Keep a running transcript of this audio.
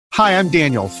Hi, I'm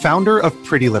Daniel, founder of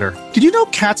Pretty Litter. Did you know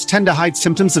cats tend to hide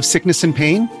symptoms of sickness and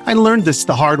pain? I learned this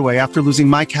the hard way after losing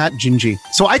my cat, Gingy.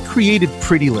 So I created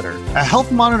Pretty Litter, a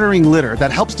health monitoring litter that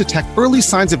helps detect early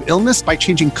signs of illness by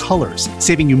changing colors,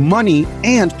 saving you money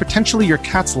and potentially your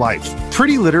cat's life.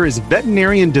 Pretty Litter is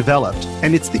veterinarian developed,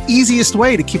 and it's the easiest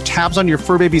way to keep tabs on your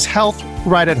fur baby's health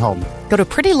right at home. Go to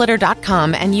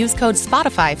prettylitter.com and use code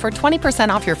SPOTIFY for 20%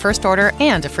 off your first order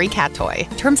and a free cat toy.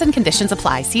 Terms and conditions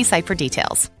apply. See site for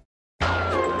details.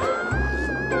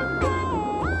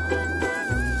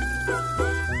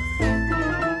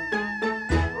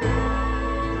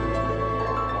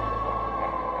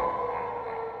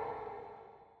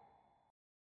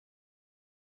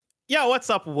 Yo, what's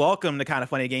up? Welcome to Kind of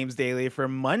Funny Games Daily for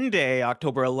Monday,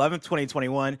 October 11th,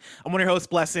 2021. I'm one of your hosts,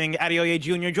 Blessing Adeoye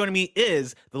Jr. Joining me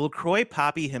is the LaCroix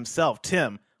Poppy himself,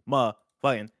 Tim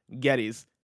fucking Geddes.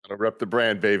 Gotta rep the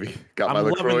brand, baby. Got my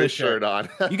LaCroix shirt on.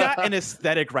 You got an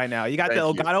aesthetic right now. You got the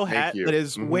Elgato hat that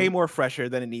is way more fresher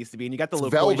than it needs to be, and you got the LaCroix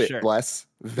velvet, shirt. Bless.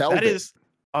 Velvet. That is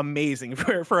amazing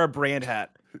for a brand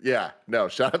hat. Yeah, no,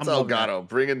 shout out to Elgato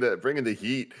bringing the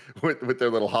heat with their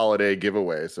little holiday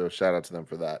giveaway. So shout out to them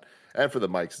for that. And for the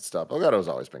mics and stuff. Elgato's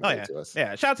always been great to us.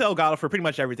 Yeah, shout out to Elgato for pretty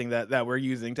much everything that we're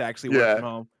using to actually work from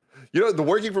home. You know, the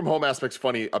working from home aspect's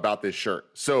funny about this shirt.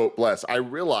 So, Bless, I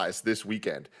realized this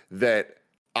weekend that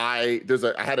I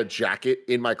had a jacket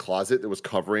in my closet that was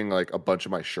covering like a bunch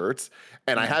of my shirts,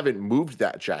 and I haven't moved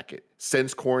that jacket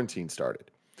since quarantine started.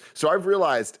 So I've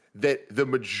realized that the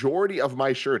majority of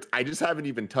my shirts I just haven't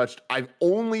even touched. I've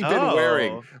only been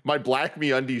wearing my Black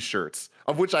MeUndies shirts,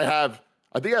 of which I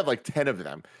think I have like 10 of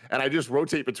them, and I just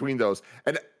rotate between those.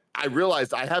 And I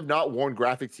realized I have not worn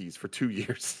graphic tees for 2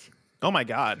 years. Oh my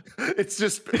God. It's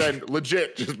just been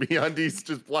legit, just MeUndies,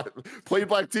 just plain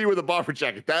black tee with a bomber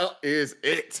jacket. That is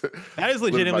it. That is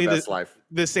legitimately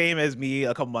the same as me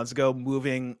a couple months ago,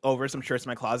 moving over some shirts in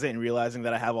my closet and realizing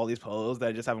that I have all these polos that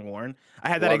I just haven't worn. I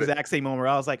had that exact same moment where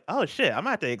I was like, oh shit, I'm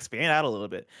gonna have to expand out a little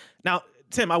bit. Now,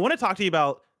 Tim, I want to talk to you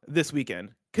about this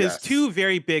weekend, because two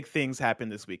very big things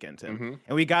happened this weekend, Tim,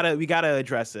 and we gotta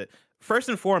address it. First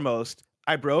and foremost,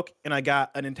 I broke and I got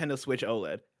a Nintendo Switch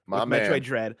OLED. Metroid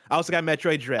Dread. I also got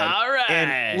Metroid Dread. All right.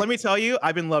 And let me tell you,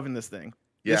 I've been loving this thing.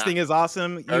 Yeah. This thing is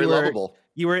awesome. Very lovable.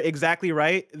 You were exactly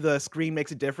right. The screen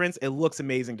makes a difference. It looks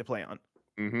amazing to play on.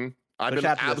 I've been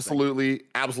absolutely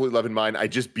loving mine. I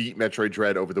just beat Metroid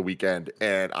Dread over the weekend,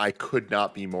 and I could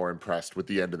not be more impressed with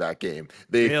the end of that game.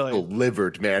 They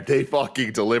delivered, man. They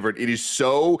fucking delivered. It is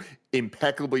so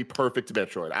impeccably perfect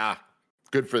Metroid.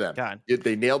 Good for them. God.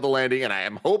 They nailed the landing, and I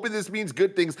am hoping this means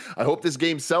good things. I hope this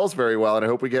game sells very well, and I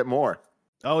hope we get more.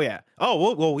 Oh, yeah.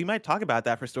 Oh, well, we might talk about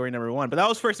that for story number one. But that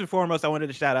was first and foremost. I wanted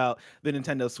to shout out the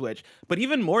Nintendo Switch. But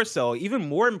even more so, even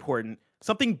more important,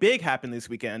 something big happened this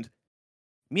weekend.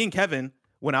 Me and Kevin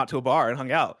went out to a bar and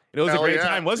hung out. It was a great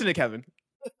time, wasn't it, Kevin?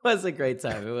 It was a great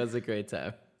time. It was a great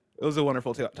time. It was a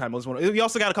wonderful time. We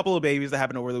also got a couple of babies that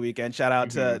happened over the weekend. Shout out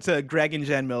to Greg and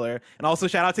Jen Miller. And also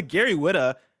shout out to Gary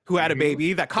Whitta, who had a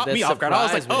baby that caught me off guard. I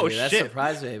was like, oh, shit. That's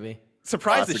surprise, baby.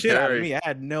 Surprised the shit out of me. I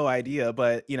had no idea,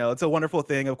 but it's a wonderful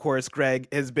thing. Of course,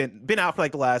 Greg has been out for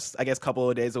like the last, I guess, couple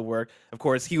of days of work. Of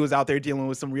course, he was out there dealing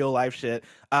with some real life shit.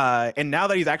 And now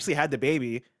that he's actually had the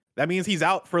baby, that means he's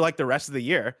out for like the rest of the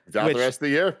year. He's out the rest of the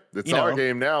year. It's our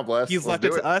game now, Bless. He's left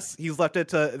it to us. He's left it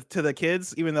to the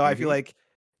kids, even though I feel like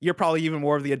you're probably even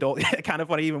more of the adult, kind of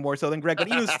funny, even more so than Greg. But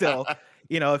even still,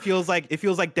 it feels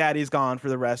like Daddy's gone for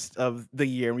the rest of the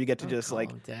year, and we get to just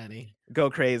like Daddy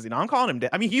go crazy. No, I'm calling him.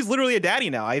 I mean, he's literally a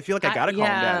daddy now. I feel like I gotta call him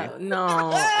Daddy.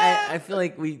 No, I feel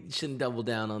like we shouldn't double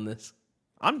down on this.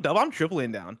 I'm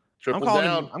tripling down.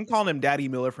 I'm calling him Daddy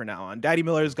Miller from now on. Daddy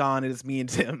Miller's gone, and it's me and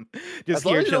Tim just as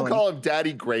long here as you chilling. don't call him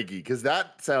Daddy Greggy, because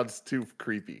that sounds too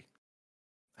creepy.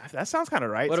 That sounds kind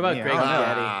of right. What about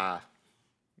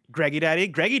Greggy Daddy?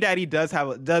 Greggy Daddy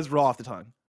does roll off the tongue.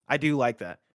 I do like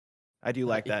that. I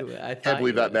can't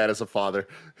believe that man is a father.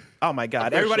 Oh my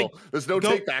God! Official. Everybody, there's no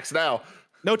takebacks now.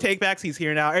 No takebacks. He's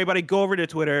here now. Everybody, go over to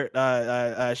Twitter.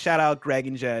 Shout out Greg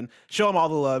and Jen. Show them all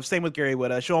the love. Same with Gary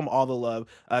Whitta. Show them all the love.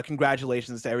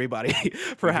 Congratulations to everybody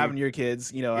for having your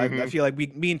kids. I feel like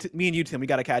me and you, Tim, we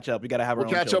got to catch up. We got to have our own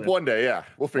children. We'll catch up one day. Yeah,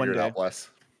 we'll figure it out.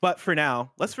 Bless. But for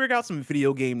now, let's figure out some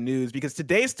video game news, because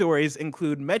today's stories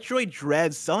include Metroid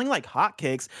Dread selling like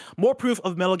hotcakes, more proof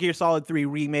of Metal Gear Solid 3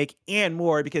 Remake, and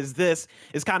more, because this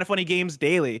is Kind of Funny Games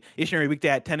Daily. Each and every weekday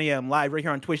at 10 a.m. live right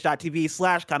here on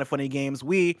twitch.tv/kindoffunnygames.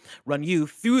 We run you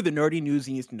through the nerdy news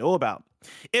you need to know about.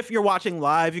 If you're watching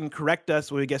live, you can correct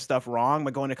us when we get stuff wrong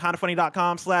by going to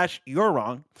kindafunny.com/you're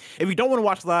wrong. If you don't want to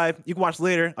watch live, you can watch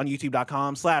later on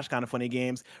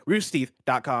youtube.com/kindafunnygames,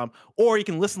 roosterteeth.com, or you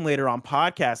can listen later on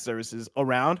podcast services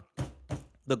around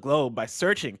the globe by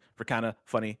searching for Kinda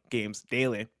Funny Games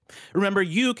Daily. Remember,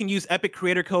 you can use Epic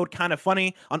creator code Kinda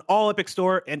Funny on all Epic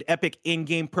Store and Epic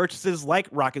in-game purchases like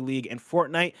Rocket League and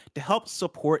Fortnite to help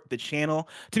support the channel.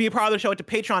 To be a part of the show, to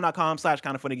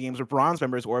patreon.com/kindafunnygames, where bronze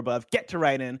members or above get to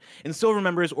write in, and silver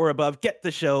members or above get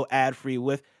the show ad-free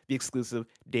with the exclusive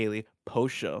daily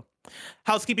post show.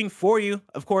 Housekeeping for you,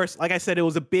 of course, like I said, it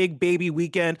was a big baby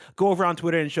weekend. Go over on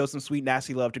Twitter and show some sweet,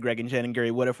 nasty love to Greg and Jen and Gary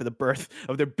Whitta for the birth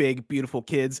of their big, beautiful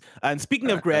kids. And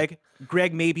speaking of Greg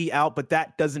may be out, but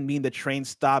that doesn't mean the train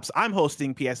stops. I'm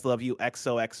hosting PS Love You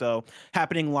XOXO,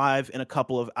 happening live in a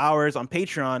couple of hours on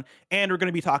Patreon, and we're going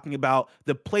to be talking about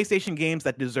the PlayStation games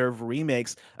that deserve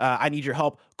remakes. I need your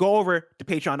help. Go over to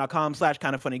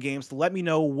patreon.com/kindafunnygames to let me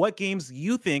know what games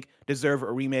you think deserve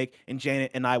a remake, and Janet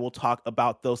and I will talk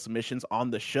about those submissions on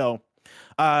the show.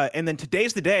 And then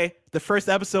today's the day, the first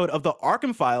episode of the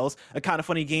Arkham Files, a Kinda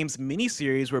Funny Games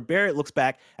mini-series where Barrett looks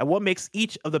back at what makes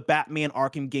each of the Batman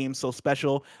Arkham games so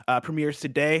special, premieres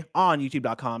today on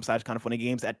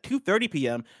youtube.com/kindafunnygames at 2:30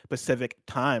 p.m. Pacific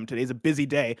time. Today's a busy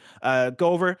day. Go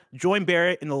over, join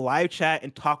Barrett in the live chat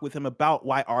and talk with him about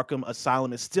why Arkham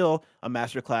Asylum is still a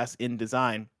masterclass in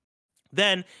design.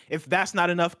 Then, if that's not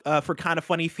enough for Kinda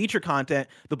Funny feature content,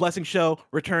 The Blessing Show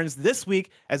returns this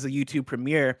week as a YouTube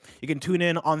premiere. You can tune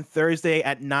in on Thursday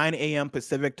at 9 a.m.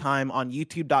 Pacific time on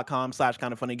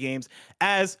youtube.com/kindafunnygames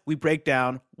as we break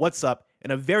down what's up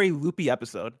in a very loopy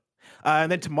episode. And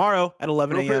then tomorrow at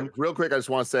 11 a.m. Real quick, I just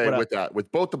want to say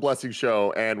with both The Blessing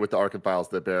Show and with the Arkham Files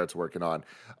that Barrett's working on,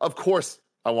 of course,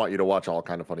 I want you to watch all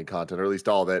Kinda Funny content, or at least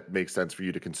all that makes sense for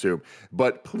you to consume.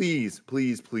 But please,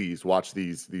 please, please watch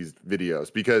these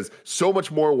videos, because so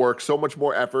much more work, so much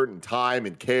more effort and time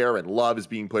and care and love is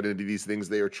being put into these things.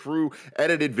 They are true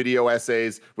edited video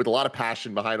essays with a lot of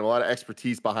passion behind them, a lot of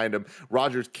expertise behind them.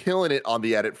 Roger's killing it on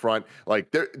the edit front. Like,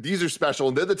 these are special,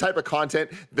 and they're the type of content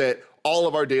that all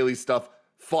of our daily stuff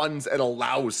funds and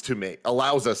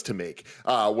allows us to make,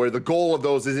 where the goal of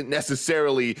those isn't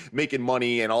necessarily making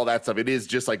money and all that stuff. It is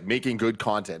just like making good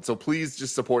content. So please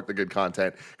just support the good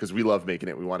content, because we love making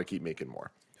it. We want to keep making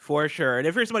more. For sure. And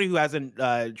if you're somebody who hasn't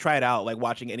tried out like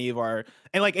watching any of our,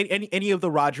 and like any of the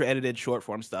Roger edited short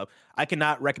form stuff, I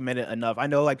cannot recommend it enough. I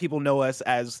know like people know us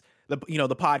as the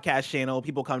podcast channel.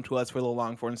 People come to us for the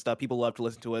long form stuff. People love to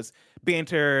listen to us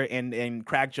banter and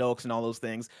crack jokes and all those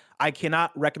things. I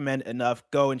cannot recommend enough.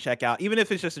 Go and check out, even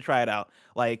if it's just to try it out.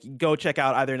 Like, go check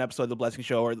out either an episode of The Blessing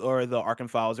Show or the Arkham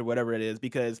Files or whatever it is,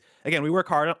 because again, we work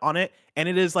hard on it, and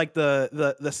it is like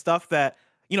the stuff that,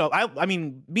 I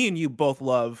mean, me and you both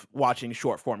love watching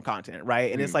short form content,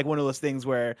 right? And it's like one of those things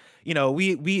where,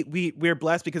 we're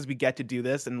blessed because we get to do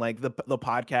this, and like the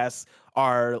podcasts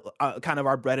are kind of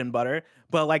our bread and butter.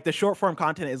 But like the short form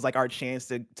content is like our chance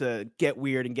to get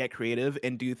weird and get creative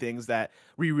and do things that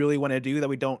we really want to do that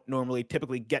we don't normally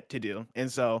typically get to do. And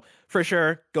so for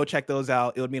sure, go check those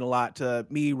out. It would mean a lot to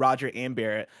me, Roger, and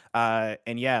Barrett.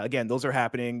 And yeah, again, those are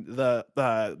happening. The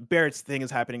Barrett's thing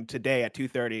is happening today at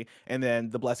 2:30, and then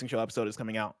the Blessing Show episode is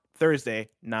coming out Thursday,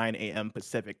 9 a.m.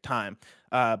 Pacific time.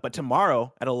 But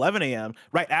tomorrow at 11 a.m.,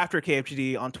 right after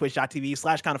KFGD on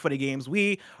twitch.tv/kindafunnygames,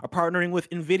 we are partnering with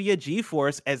NVIDIA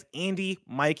GeForce as Andy,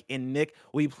 Mike, and Nick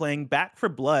will be playing Back 4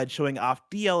 Blood, showing off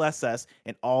DLSS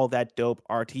and all that dope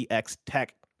RTX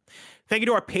tech. Thank you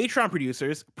to our Patreon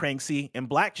producers, Pranksy and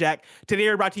Blackjack. Today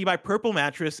we're brought to you by Purple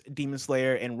Mattress, Demon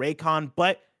Slayer, and Raycon,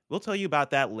 but we'll tell you about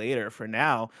that later. For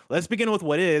now, let's begin with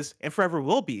what is, and forever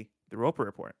will be, the Roper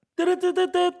Report. It's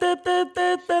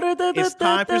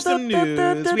time for some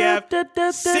news. We have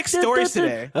 6 stories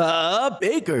today.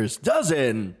 Baker's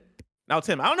dozen. Now,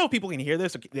 Tim, I don't know if people can hear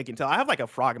this or they can tell. I have like a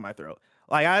frog in my throat.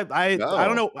 Like I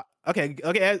don't know. Okay.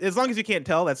 As long as you can't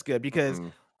tell, that's good, because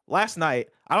last night,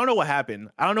 I don't know what happened.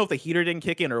 I don't know if the heater didn't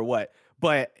kick in or what,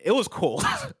 but it was cold.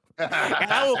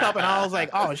 And I woke up and I was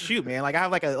like, "Oh shoot, man! Like I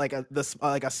have like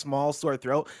a small sore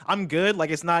throat. I'm good.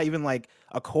 Like it's not even like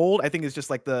a cold. I think it's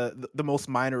just like the most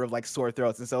minor of like sore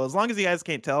throats. And so as long as you guys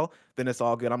can't tell, then it's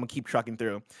all good. I'm gonna keep trucking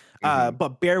through.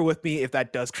 But bear with me if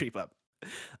that does creep up.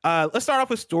 Let's start off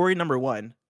with story number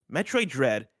 1. Metroid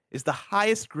Dread is the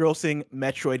highest grossing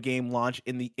Metroid game launch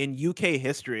in UK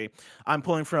history. I'm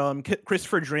pulling from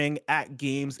Christopher Dring at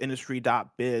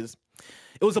gamesindustry.biz.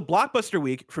 It was a blockbuster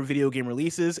week for video game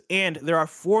releases, and there are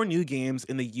 4 new games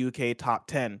in the UK top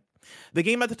 10. The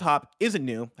game at the top isn't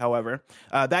new, however.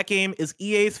 That game is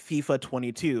EA's FIFA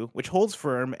 22, which holds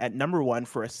firm at number 1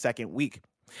 for a second week.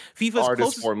 FIFA's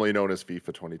artist formerly known as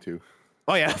FIFA 22.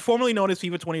 Oh yeah, formerly known as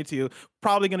FIFA 22,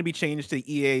 probably going to be changed to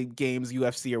EA Games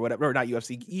UFC or whatever, or not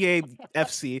UFC, EA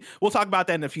FC. We'll talk about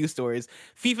that in a few stories.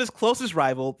 FIFA's closest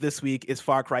rival this week is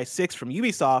Far Cry 6 from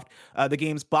Ubisoft. The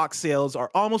game's box sales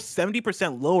are almost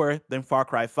 70% lower than Far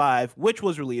Cry 5, which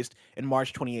was released in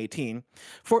March 2018.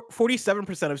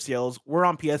 47% of sales were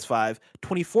on PS5,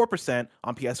 24%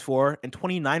 on PS4, and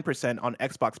 29% on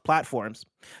Xbox platforms.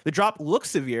 The drop looks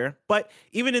severe, but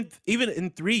even in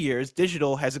 3 years,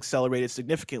 digital has accelerated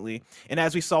significantly. And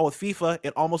as we saw with FIFA,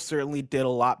 it almost certainly did a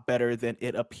lot better than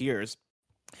it appears.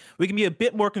 We can be a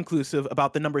bit more conclusive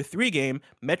about the number 3 game,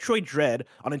 Metroid Dread,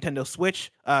 on Nintendo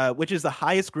Switch, which is the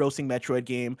highest grossing Metroid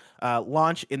game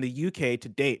launch in the UK to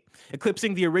date,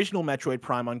 eclipsing the original Metroid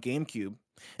Prime on GameCube.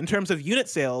 In terms of unit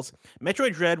sales,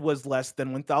 Metroid Dread was less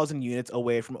than 1,000 units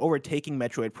away from overtaking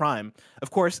Metroid Prime.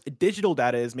 Of course, digital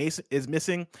data is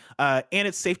missing, and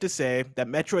it's safe to say that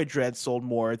Metroid Dread sold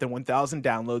more than 1,000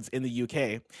 downloads in the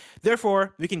UK.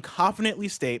 Therefore, we can confidently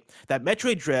state that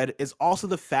Metroid Dread is also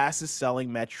the fastest selling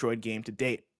Metroid game to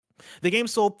date. The game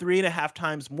sold 3.5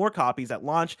 times more copies at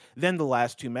launch than the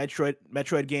last two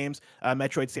Metroid games,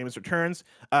 Metroid Samus Returns,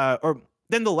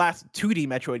 than the last 2D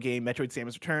Metroid game, Metroid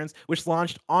Samus Returns, which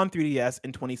launched on 3DS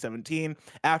in 2017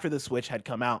 after the Switch had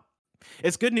come out.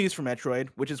 It's good news for Metroid,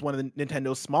 which is one of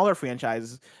Nintendo's smaller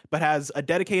franchises, but has a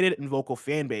dedicated and vocal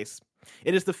fan base.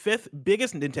 It is the 5th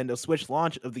biggest Nintendo Switch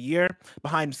launch of the year,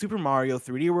 behind Super Mario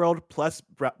 3D World plus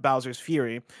Bowser's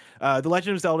Fury, The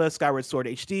Legend of Zelda Skyward Sword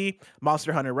HD,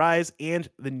 Monster Hunter Rise, and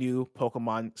the new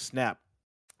Pokemon Snap.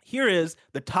 Here is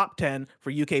the top 10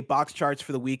 for UK box charts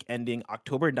for the week ending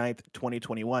October 9th,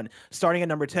 2021. Starting at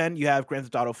number 10, you have Grand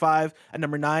Theft Auto 5. At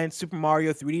number 9, Super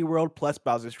Mario 3D World plus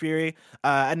Bowser's Fury.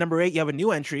 At number 8, you have a new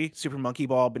entry, Super Monkey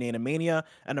Ball Banana Mania.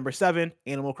 At number 7,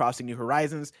 Animal Crossing New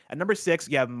Horizons. At number 6,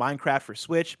 you have Minecraft for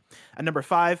Switch. At number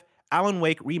 5, Alan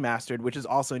Wake Remastered, which is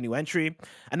also a new entry.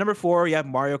 At number 4, you have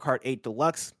Mario Kart 8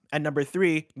 Deluxe. At number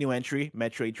 3, new entry,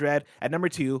 Metroid Dread. At number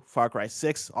 2, Far Cry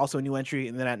 6, also a new entry.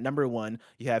 And then at number 1,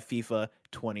 you have FIFA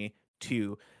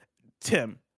 22.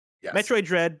 Tim, yes. Metroid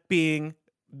Dread being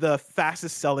the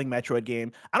fastest selling Metroid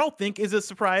game, I don't think is a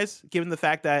surprise, given the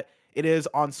fact that it is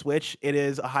on Switch. It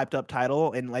is a hyped up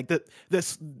title, and like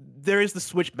there is the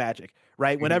Switch magic,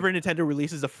 right? Mm-hmm. Whenever Nintendo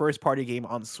releases a first party game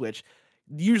on Switch,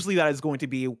 usually that is going to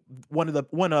be one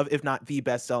of, if not the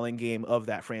best selling game of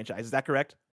that franchise. Is that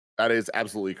correct? That is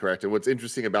absolutely correct. And what's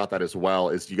interesting about that as well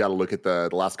is you got to look at the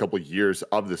last couple of years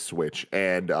of the Switch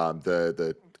and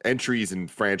the entries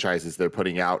and franchises they're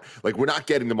putting out. Like, we're not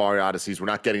getting the Mario Odysseys, we're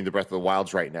not getting the Breath of the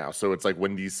Wilds right now. So it's like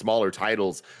when these smaller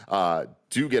titles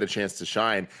do get a chance to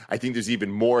shine, I think there's even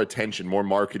more attention, more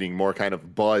marketing, more kind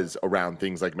of buzz around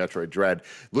things like Metroid Dread.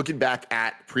 Looking back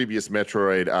at previous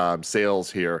Metroid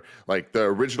sales here, like the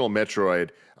original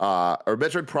Metroid, or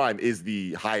Metroid Prime is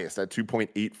the highest at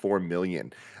 2.84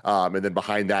 million. And then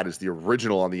behind that is the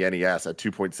original on the NES at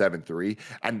 2.73.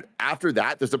 And after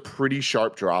that, there's a pretty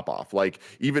sharp drop off. Like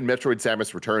even Metroid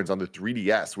Samus Returns on the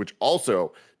 3DS, which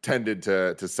also tended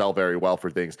to sell very well for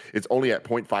things, it's only at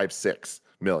 0.56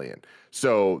 million.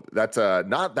 So that's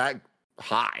not that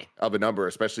high of a number,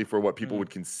 especially for what people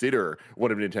would consider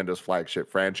one of Nintendo's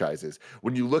flagship franchises.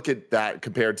 When you look at that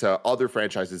compared to other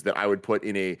franchises that I would put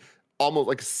in a almost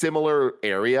like similar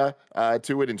area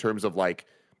to it in terms of like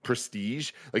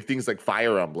prestige, like things like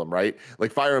Fire Emblem, right?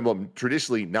 Like Fire Emblem,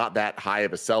 traditionally not that high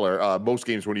of a seller. Most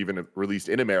games weren't even released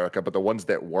in America, but the ones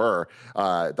that were,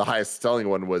 the highest selling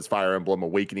one was Fire Emblem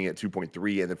Awakening at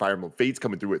 2.3, and then Fire Emblem Fates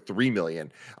coming through at 3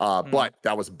 million. But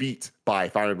that was beat by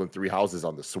Fire Emblem Three Houses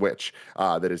on the Switch,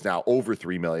 that is now over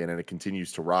 3 million, and it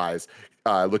continues to rise.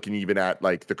 Looking even at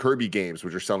like the Kirby games,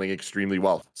 which are selling extremely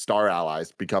well. Star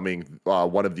Allies becoming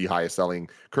one of the highest selling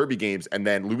Kirby games, and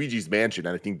then Luigi's Mansion.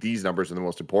 And I think these numbers are the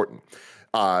most important.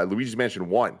 Luigi's Mansion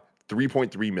 1,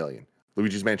 3.3 million.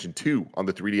 Luigi's Mansion 2 on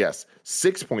the 3DS,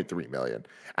 6.3 million.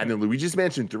 And then Luigi's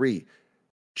Mansion 3,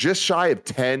 just shy of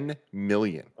 10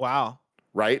 million. Wow.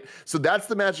 Right? So that's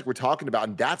the magic we're talking about.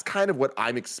 And that's kind of what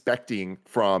I'm expecting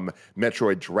from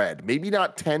Metroid Dread. Maybe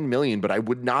not 10 million, but I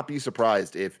would not be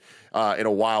surprised if in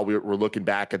a while we're looking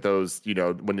back at those, you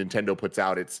know, when Nintendo puts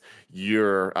out its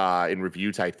year in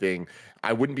review type thing.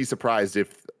 I wouldn't be surprised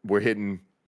if we're hitting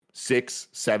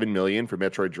 6-7 million for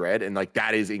Metroid Dread. And like,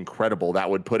 that is incredible. That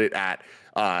would put it at,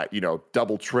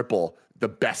 double, triple the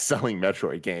best selling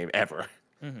Metroid game ever.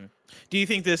 Mm-hmm. Do you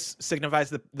think this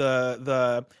signifies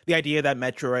the idea that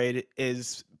Metroid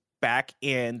is back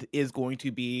and is going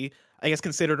to be I guess,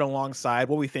 considered alongside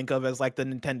what we think of as like the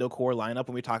Nintendo core lineup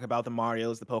when we talk about the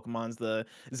Marios, the Pokemons, the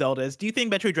Zeldas. Do you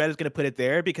think Metroid Dread is going to put it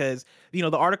there? Because, you know,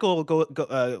 the article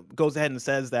goes ahead and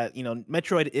says that, you know,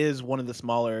 Metroid is one of the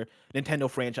smaller Nintendo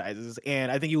franchises.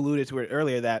 And I think you alluded to it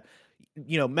earlier that,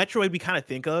 you know, Metroid we kind of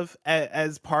think of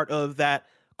as part of that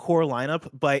core lineup,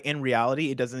 but in reality,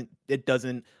 it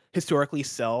doesn't historically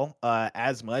sell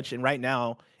as much. And right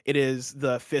now, it is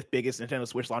the 5th biggest Nintendo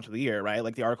Switch launch of the year, right?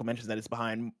 Like the article mentions that it's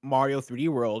behind Mario 3D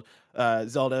World,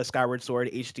 Zelda Skyward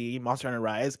Sword HD, Monster Hunter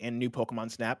Rise, and new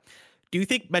Pokemon Snap. Do you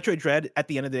think Metroid Dread at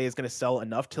the end of the day is going to sell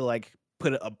enough to like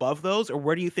put it above those, or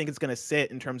where do you think it's going to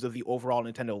sit in terms of the overall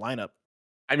Nintendo lineup?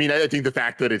 I mean, I think the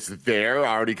fact that it's there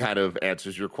already kind of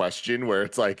answers your question, where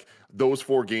it's like those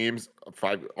 5 games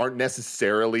aren't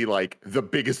necessarily like the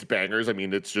biggest bangers. I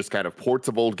mean, it's just kind of ports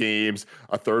of old games,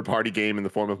 a third-party game in the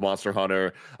form of Monster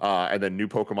Hunter, and then new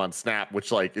Pokemon Snap,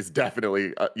 which like is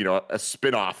definitely a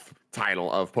spin-off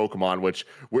title of Pokemon, which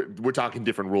we're talking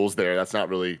different rules there. That's not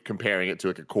really comparing it to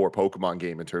like a core Pokemon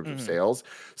game in terms of sales.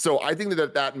 So I think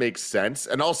that makes sense.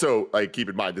 And also, like, keep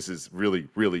in mind, this is really,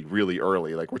 really, really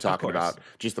early. Like, we're talking about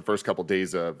just the first couple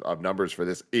days of numbers for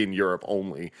this in Europe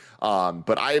only.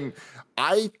 But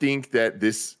I think that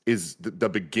this is the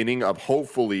beginning of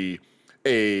hopefully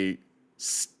a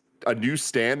new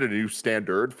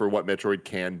standard for what Metroid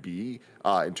can be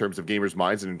in terms of gamers'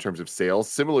 minds and in terms of sales,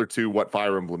 similar to what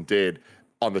Fire Emblem did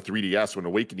on the 3DS when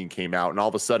Awakening came out. And all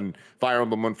of a sudden, Fire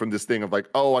Emblem went from this thing of like,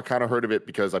 oh, I kind of heard of it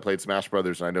because I played Smash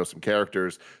Brothers and I know some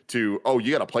characters, to, oh,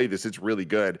 you got to play this, it's really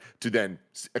good, to then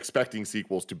expecting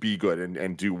sequels to be good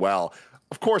and do well.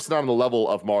 Of course, not on the level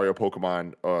of Mario and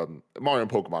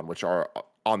Pokemon, which are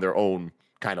on their own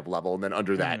kind of level, and then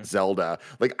under that Zelda.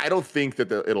 Like, I don't think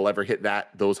that it'll ever hit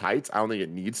those heights. I don't think it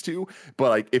needs to, but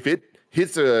like if it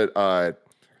hits a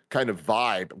kind of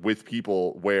vibe with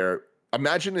people, where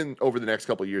imagine over the next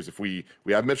couple of years, if we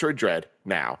have Metroid Dread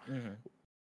now,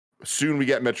 soon we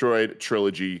get Metroid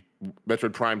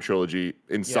Prime Trilogy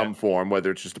in some form,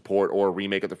 whether it's just a port or a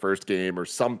remake of the first game or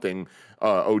something,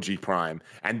 OG Prime,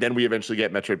 and then we eventually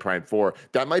get Metroid Prime 4.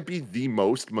 That might be the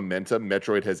most momentum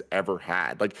Metroid has ever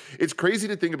had. Like, it's crazy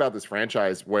to think about this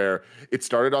franchise where it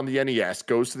started on the NES,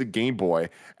 goes to the Game Boy,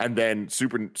 and then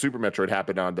Super Metroid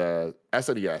happened on the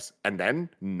SNES, and then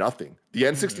nothing. The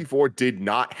N64 did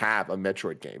not have a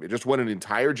Metroid game. It just went an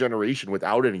entire generation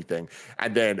without anything.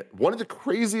 And then one of the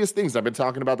craziest things, I've been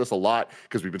talking about this a lot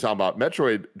because we've been talking about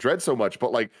Metroid Dread so much,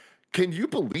 but like, can you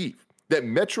believe that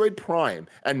Metroid Prime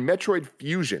and Metroid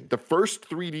Fusion, the first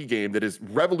 3D game that is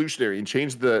revolutionary and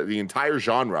changed the entire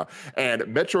genre, and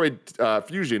Metroid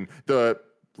Fusion, the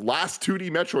last 2D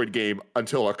Metroid game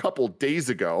until a couple days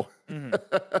ago,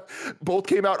 both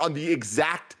came out on the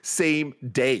exact same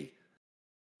day.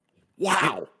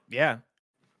 Wow. Yeah.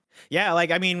 Yeah,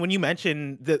 like, I mean, when you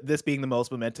mention this being the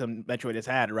most momentum Metroid has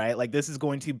had, right? Like, this is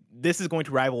going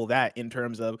to rival that in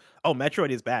terms of, oh, Metroid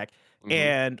is back.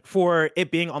 And for it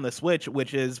being on the Switch,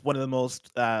 which is one of the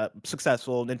most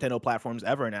successful Nintendo platforms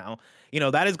ever now, you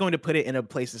know, that is going to put it in a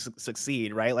place to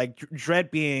succeed, right? Like, Dread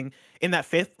being in that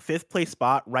fifth place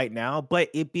spot right now, but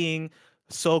it being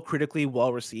so critically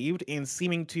well received and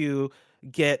seeming to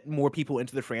get more people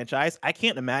into the franchise. I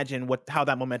can't imagine how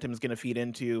that momentum is going to feed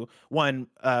into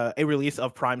a release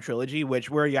of Prime Trilogy, which,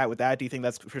 where are you at with that? Do you think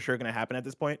that's for sure going to happen at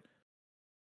this point?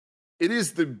 It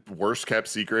is the worst kept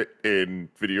secret in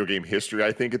video game history,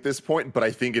 I think, at this point, but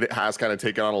I think it has kind of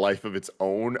taken on a life of its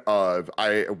own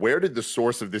where did the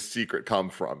source of this secret come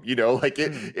from? You know, like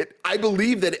I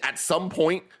believe that at some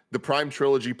point the Prime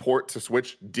Trilogy port to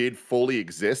Switch did fully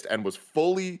exist and was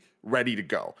fully ready to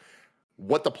go.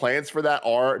 What the plans for that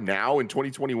are now in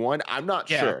 2021, I'm not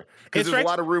sure. Because there's a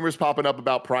lot of rumors popping up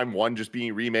about Prime 1 just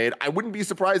being remade. I wouldn't be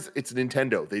surprised. It's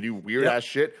Nintendo. They do weird-ass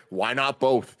shit. Why not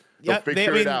both? They'll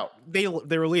figure it out. They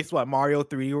released Mario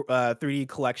 3D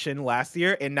collection last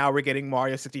year, and now we're getting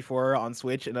Mario 64 on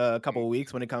Switch in a couple of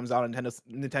weeks when it comes out on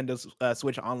Nintendo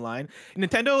Switch Online.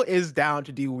 Nintendo is down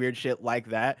to do weird shit like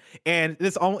that, and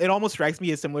it almost strikes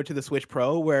me as similar to the Switch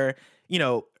Pro, where, you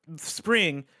know,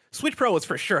 spring Switch Pro is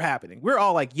for sure happening. We're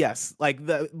all like, yes, like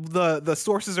the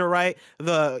sources are right.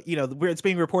 It's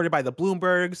being reported by the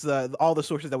Bloombergs, all the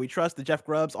sources that we trust, the Jeff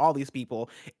Grubbs, all these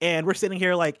people, and we're sitting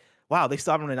here like, wow, they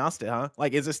still haven't announced it, huh?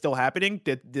 Like, is it still happening?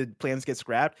 Did plans get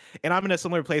scrapped? And I'm in a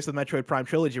similar place with Metroid Prime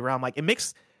Trilogy, where I'm like, it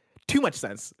makes too much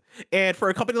sense. And for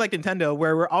a company like Nintendo,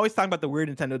 where we're always talking about the weird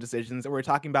Nintendo decisions, and we're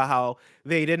talking about how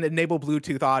they didn't enable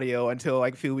Bluetooth audio until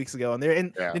like a few weeks ago, and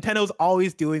Nintendo's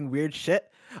always doing weird shit.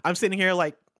 I'm sitting here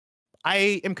like,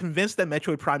 I am convinced that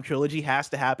Metroid Prime Trilogy has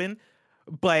to happen,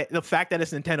 But the fact that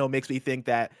it's Nintendo makes me think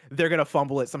that they're gonna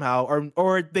fumble it somehow,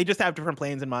 or they just have different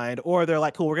plans in mind, or they're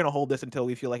like, cool, we're gonna hold this until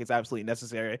we feel like it's absolutely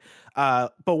necessary.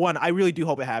 But one, I really do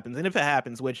hope it happens, and if it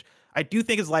happens, which I do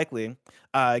think is likely,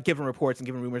 given reports and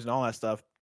given rumors and all that stuff,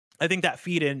 I think that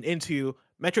feed into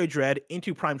Metroid Dread,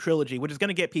 into Prime Trilogy, which is going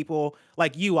to get people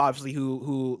like you, obviously,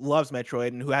 who loves Metroid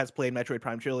and who has played Metroid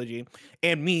Prime Trilogy,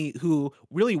 and me, who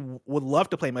really would love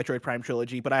to play Metroid Prime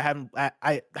Trilogy, but I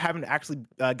haven't actually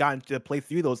gotten to play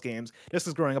through those games. Just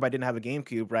as growing up, I didn't have a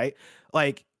GameCube, right?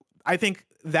 Like, I think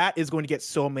that is going to get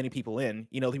so many people in.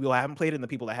 You know, the people who haven't played it and the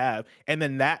people that have, and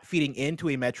then that feeding into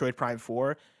a Metroid Prime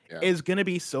 4 is going to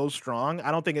be so strong. I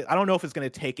don't know if it's going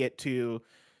to take it to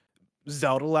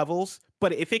Zelda levels,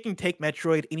 but if it can take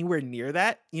Metroid anywhere near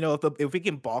that, you know, if we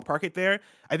can ballpark it there,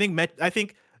 I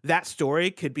think that story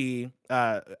could be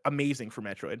amazing for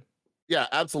Metroid. Yeah,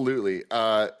 absolutely.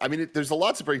 I mean, there's a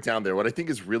lot to break down there. What I think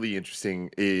is really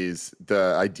interesting is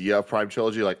the idea of Prime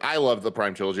Trilogy. Like, I love the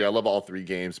Prime Trilogy. I love all 3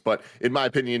 games, but in my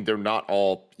opinion, they're not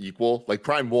all equal. Like,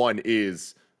 Prime 1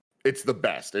 it's the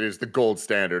best. It is the gold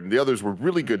standard. And the others were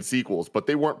really good sequels, but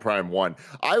they weren't Prime 1.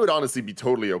 I would honestly be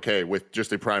totally okay with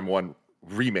just a Prime 1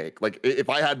 remake. Like, if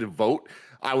I had to vote,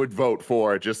 I would vote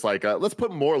for just like, let's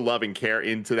put more love and care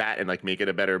into that and like make it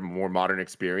a better, more modern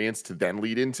experience to then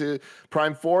lead into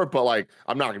Prime 4. But like,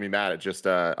 I'm not gonna be mad at just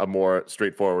a more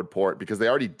straightforward port, because they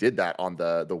already did that on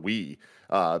the Wii,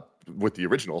 with the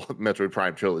original Metroid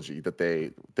Prime Trilogy that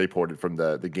they ported from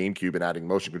the GameCube and adding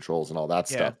motion controls and all that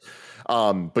stuff.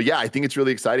 But yeah, I think it's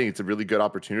really exciting. It's a really good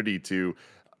opportunity to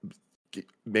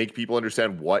make people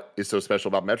understand what is so special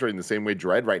about Metroid in the same way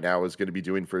Dread right now is going to be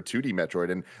doing for a 2D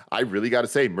Metroid. And I really got to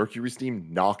say, Mercury Steam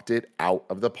knocked it out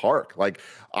of the park. Like,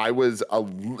 I was a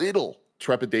little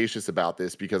trepidatious about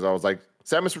this because I was like,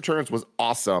 Samus Returns was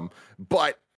awesome,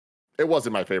 but it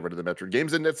wasn't my favorite of the Metroid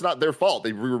games, and it's not their fault.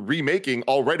 They were remaking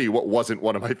already what wasn't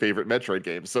one of my favorite Metroid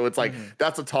games. So it's like,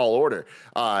 that's a tall order.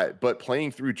 But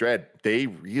playing through Dread, they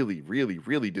really, really,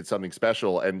 really did something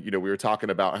special. And, you know, we were talking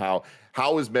about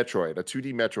how is Metroid, a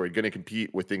 2D Metroid, going to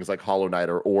compete with things like Hollow Knight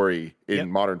or Ori in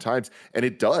modern times? And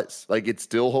it does. Like, it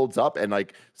still holds up. And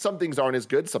like, some things aren't as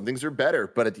good, some things are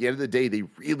better. But at the end of the day, they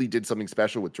really did something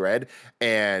special with Dread.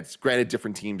 And granted,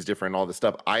 different teams, different all this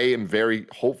stuff. I am very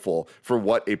hopeful for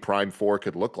what a Prime 4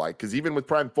 could look like. Because even with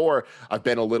Prime 4, I've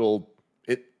been a little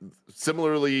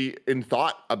similarly in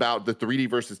thought about the 3D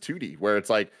versus 2D, where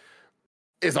it's like,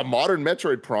 is a modern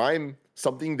Metroid Prime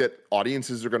something that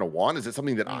audiences are going to want? Is it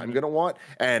something that I'm going to want?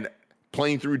 And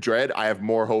playing through Dread, I have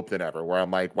more hope than ever, where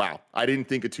I'm like, wow, I didn't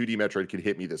think a 2D Metroid could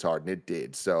hit me this hard, and it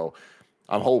did. So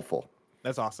I'm hopeful.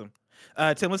 That's awesome.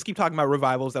 Tim, let's keep talking about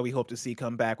revivals that we hope to see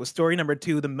come back. With story number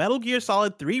 2, the Metal Gear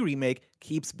Solid 3 remake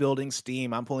keeps building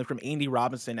steam. I'm pulling from Andy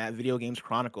Robinson at Video Games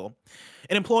Chronicle.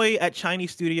 An employee at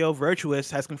Chinese studio Virtuous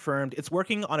has confirmed it's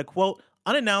working on a, quote,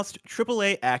 unannounced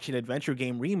AAA action-adventure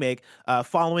game remake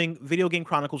following Video Game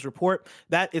Chronicle's report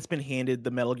that it's been handed the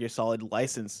Metal Gear Solid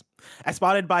license. As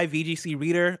spotted by VGC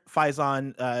reader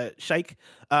Faizan Shaikh,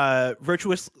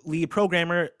 Virtuous lead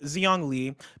programmer Xiong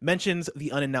Li mentions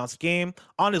the unannounced game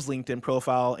on his LinkedIn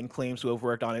profile and claims to have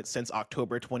worked on it since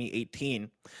October 2018.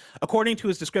 According to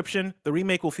his description, the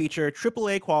remake will feature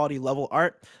AAA quality level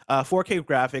art, 4K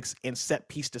graphics, and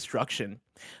set-piece destruction.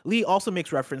 Lee also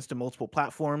makes reference to multiple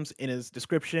platforms in his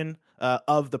description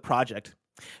of the project.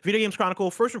 Video Games Chronicle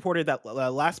first reported that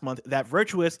last month that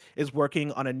Virtuous is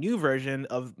working on a new version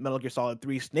of Metal Gear Solid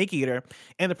 3 Snake Eater,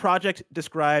 and the project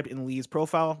described in Lee's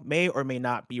profile may or may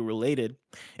not be related.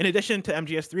 In addition to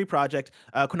MGS3 project,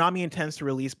 Konami intends to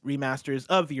release remasters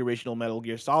of the original Metal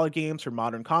Gear Solid games for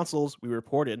modern consoles, we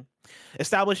reported.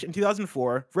 Established in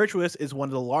 2004, Virtuous is one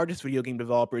of the largest video game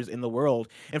developers in the world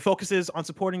and focuses on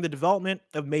supporting the development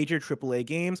of major AAA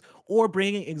games or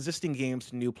bringing existing games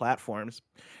to new platforms.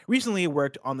 Recently, it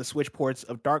worked on the Switch ports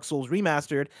of Dark Souls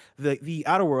Remastered, the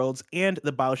Outer Worlds, and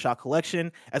the BioShock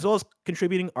Collection, as well as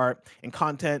contributing art and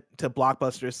content to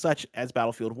blockbusters such as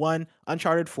Battlefield 1,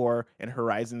 Uncharted 4, and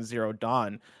Horizon Zero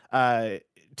Dawn.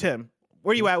 Tim,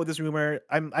 where are you at with this rumor?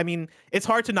 I mean, it's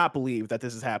hard to not believe that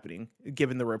this is happening,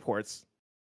 given the reports.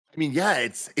 I mean, yeah,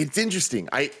 it's interesting.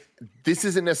 This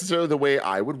isn't necessarily the way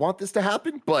I would want this to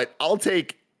happen, but I'll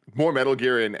take more Metal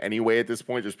Gear in anyway at this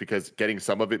point, just because getting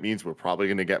some of it means we're probably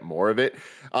going to get more of it.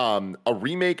 A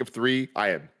remake of 3,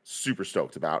 I am super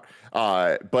stoked about.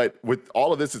 But with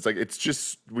all of this, it's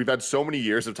just, we've had so many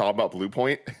years of talking about Blue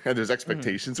Point, and there's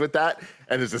expectations with that,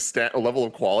 and there's a level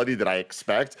of quality that I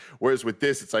expect. Whereas with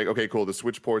this, it's like, okay, cool, the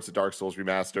Switch ports, the Dark Souls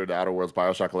Remastered, the Outer Worlds,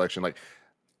 BioShock Collection, like,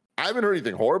 I haven't heard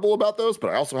anything horrible about those, but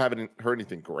I also haven't heard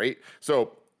anything great.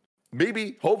 So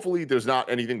maybe, hopefully, there's not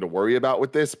anything to worry about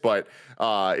with this, but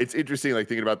it's interesting, like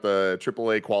thinking about the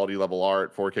AAA quality level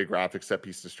art, 4K graphics, set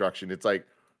piece destruction. It's like,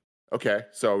 okay,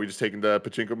 so are we just taking the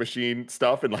pachinko machine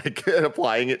stuff and like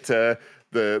applying it to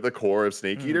the core of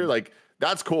Snake Eater? Like,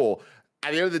 that's cool.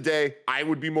 At the end of the day, I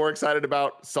would be more excited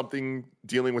about something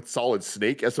dealing with Solid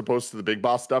Snake as opposed to the big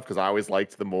boss stuff, because I always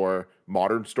liked the more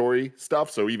modern story stuff.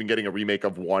 So even getting a remake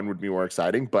of 1 would be more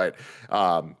exciting. But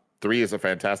 3 is a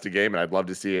fantastic game, and I'd love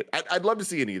to see it. I'd love to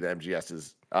see any of the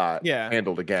MGSs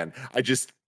handled again.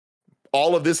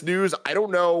 All of this news, I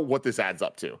don't know what this adds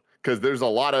up to, because there's a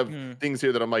lot of things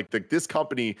here that I'm like this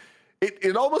company,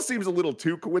 it almost seems a little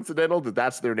too coincidental that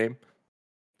that's their name.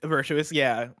 Virtuous,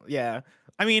 yeah.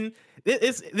 I mean,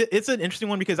 it's an interesting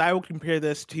one, because I would compare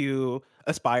this to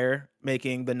Aspyr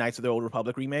making the Knights of the Old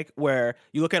Republic remake, where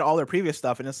you look at all their previous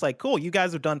stuff and it's like, cool, you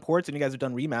guys have done ports and you guys have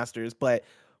done remasters, but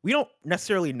we don't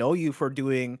necessarily know you for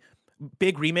doing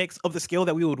big remakes of the scale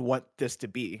that we would want this to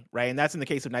be, right? And that's in the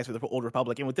case of Knights of the Old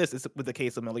Republic. And with this, it's with the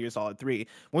case of Metal Gear Solid 3.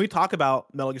 When we talk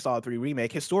about Metal Gear Solid 3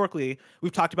 Remake, historically,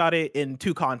 we've talked about it in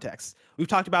 2 contexts. We've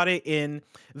talked about it in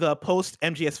the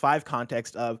post-MGS5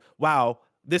 context of, wow,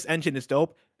 this engine is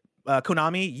dope.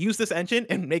 Konami, use this engine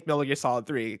and make Metal Gear Solid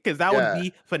 3, because that would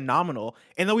be phenomenal.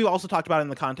 And then we've also talked about it in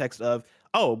the context of,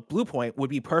 oh, Bluepoint would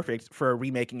be perfect for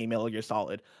remaking a Metal Gear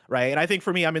Solid, right? And I think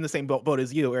for me, I'm in the same boat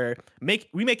as you, where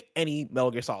remake any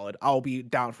Metal Gear Solid, I'll be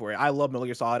down for it. I love Metal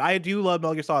Gear Solid. I do love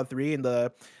Metal Gear Solid 3 and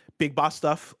the big boss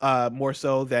stuff more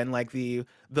so than like the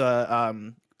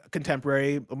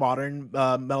contemporary modern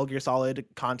Metal Gear Solid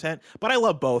content. But I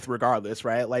love both regardless,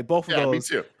 right? Like both of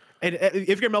those. Me too. And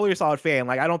if you're a Metal Gear Solid fan,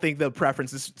 like I don't think the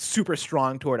preference is super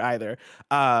strong toward either.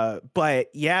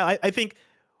 But yeah, I think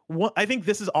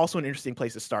this is also an interesting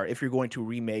place to start if you're going to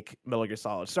remake Metal Gear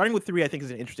Solid. Starting with 3, I think,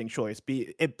 is an interesting choice.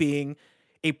 It being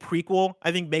a prequel,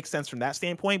 I think, makes sense from that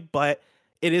standpoint, but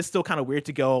it is still kind of weird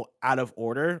to go out of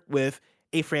order with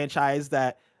a franchise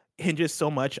that hinges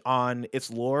so much on its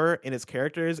lore and its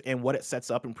characters and what it sets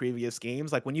up in previous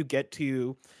games. Like when you get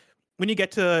to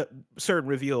certain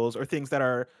reveals or things that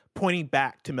are pointing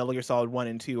back to Metal Gear Solid 1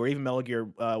 and 2, or even Metal Gear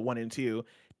 1 and 2,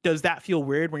 does that feel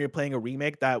weird when you're playing a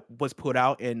remake that was put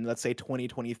out in, let's say,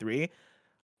 2023?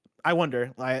 I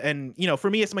wonder. And, for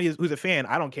me, as somebody who's a fan,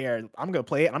 I don't care. I'm going to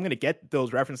play it. I'm going to get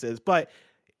those references. But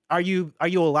are you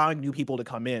allowing new people to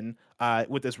come in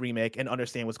with this remake and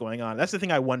understand what's going on? That's the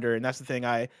thing I wonder. And that's the thing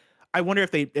I wonder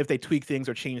if they tweak things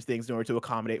or change things in order to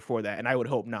accommodate for that. And I would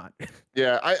hope not.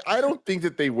 Yeah, I don't think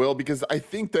that they will, because I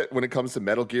think that when it comes to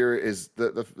Metal Gear, is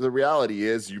the reality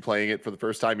is you playing it for the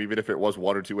first time, even if it was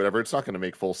 1 or 2, whatever, it's not going to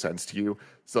make full sense to you.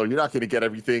 So you're not going to get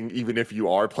everything, even if you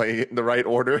are playing it in the right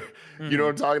order. Mm-hmm. You know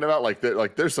what I'm talking about? Like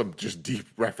there's some just deep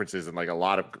references and like a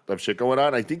lot of shit going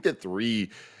on. I think that 3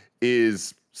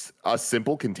 is a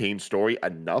simple, contained story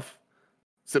enough.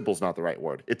 Simple's not the right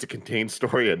word. It's a contained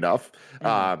story enough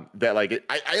that like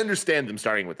I understand them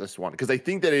starting with this one, because I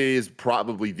think that it is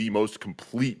probably the most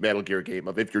complete Metal Gear game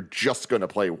of if you're just going to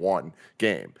play one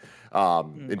game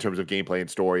in terms of gameplay and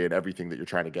story and everything that you're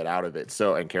trying to get out of it.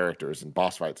 So, and characters and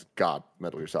boss fights. God,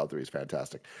 Metal Gear Solid 3 is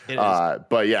fantastic.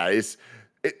 But yeah,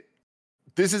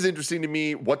 this is interesting to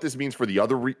me, what this means for the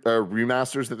other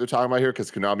remasters that they're talking about here,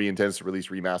 because Konami intends to release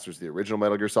remasters of the original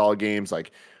Metal Gear Solid games.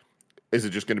 Like, is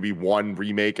it just going to be one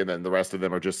remake and then the rest of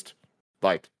them are just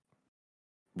like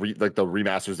the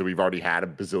remasters that we've already had a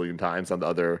bazillion times on the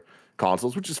other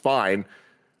consoles, which is fine.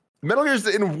 Metal Gear's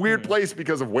in a weird place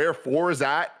because of where 4 is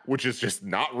at, which is just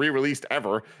not re-released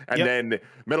ever. And then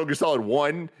Metal Gear Solid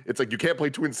 1, it's like you can't play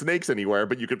Twin Snakes anywhere,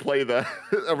 but you could play the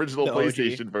original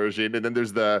PlayStation version. And then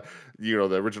there's the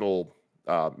original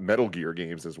Metal Gear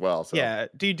games as well. So yeah,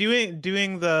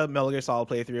 doing the Metal Gear Solid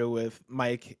playthrough with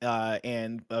Mike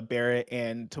and Barrett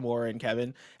and Tamora and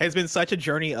Kevin has been such a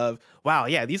journey of, wow,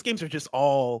 yeah, these games are just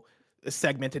all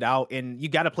segmented out and you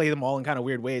got to play them all in kind of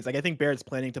weird ways. Like I think Barrett's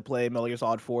planning to play Metal Gear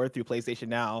Solid 4 through PlayStation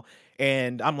Now,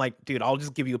 and I'm like, dude, I'll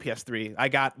just give you a PS3. I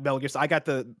got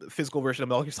the physical version of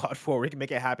Metal Gear Solid 4. We can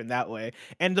make it happen that way.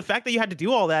 And the fact that you had to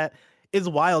do all that is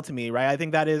wild to me, right? I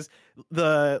think that is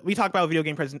we talk about video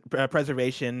game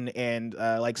preservation and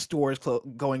like stores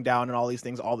going down and all these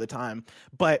things all the time.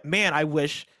 But man, I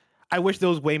wish there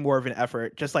was way more of an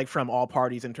effort, just like from all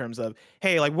parties in terms of,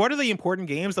 hey, like what are the important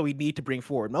games that we need to bring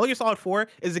forward? Metal Gear Solid 4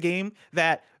 is a game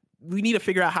that we need to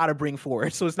figure out how to bring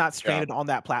forward so it's not stranded on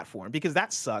that platform, because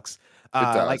that sucks.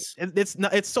 Like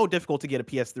it's so difficult to get a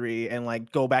PS3 and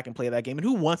like go back and play that game. And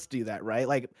who wants to do that, right?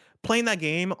 Like playing that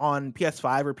game on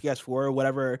PS5 or PS4 or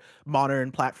whatever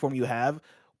modern platform you have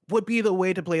would be the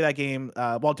way to play that game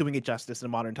while doing it justice in a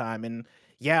modern time. And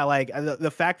yeah, like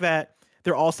the fact that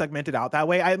they're all segmented out that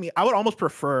way. I mean, I would almost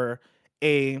prefer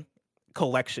a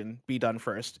collection be done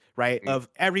first, right? Of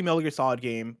every Metal Gear Solid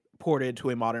game ported to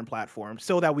a modern platform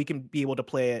so that we can be able to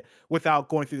play it without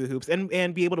going through the hoops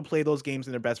and be able to play those games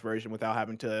in their best version without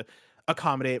having to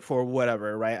accommodate for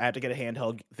whatever, right? I have to get a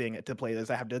handheld thing to play this.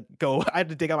 I have to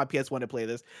dig out my PS1 to play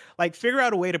this. Like, figure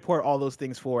out a way to port all those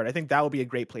things forward. I think that would be a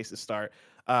great place to start.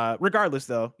 Regardless,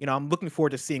 though, I'm looking forward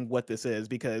to seeing what this is,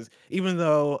 because even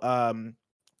though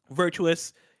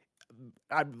Virtuous,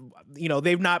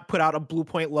 they've not put out a Blue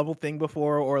Point level thing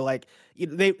before, or like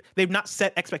they've not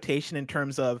set expectation in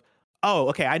terms of, oh,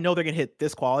 okay, I know they're gonna hit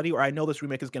this quality, or I know this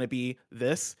remake is gonna be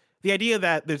this. The idea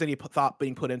that there's any thought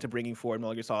being put into bringing forward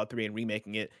Metal Gear Solid 3 and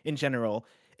remaking it in general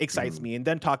excites me. And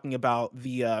then talking about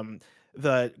the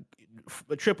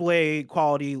AAA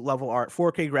quality level art,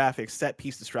 4K graphics, set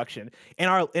piece destruction.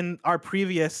 In our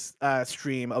previous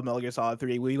stream of Metal Gear Solid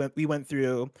 3, we went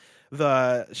through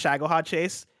the Shagohod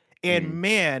chase, and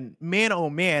man, oh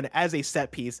man, as a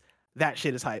set piece, that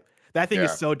shit is hype. That thing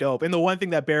is so dope. And the one thing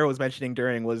that Bear was mentioning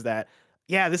during was that,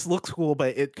 yeah, this looks cool,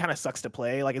 but it kind of sucks to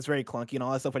play. Like, it's very clunky and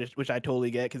all that stuff, which I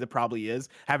totally get, because it probably is.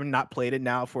 Having not played it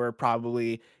now for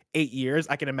probably 8 years,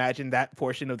 I can imagine that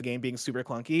portion of the game being super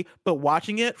clunky. But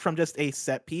watching it from just a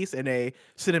set piece and a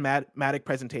cinematic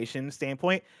presentation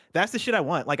standpoint, that's the shit I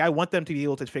want. Like, I want them to be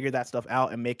able to figure that stuff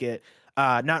out and make it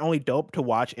not only dope to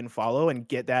watch and follow and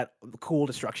get that cool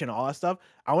destruction and all that stuff.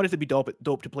 I want it to be dope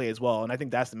to play as well. And I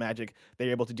think that's the magic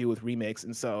they're able to do with remakes.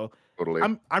 And so totally.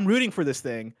 I'm rooting for this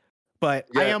thing. But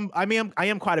yeah. I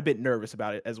am quite a bit nervous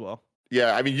about it as well.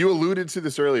 Yeah, I mean, you alluded to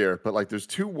this earlier, but like, there's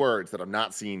two words that I'm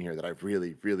not seeing here that I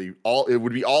really, really it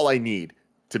would be all I need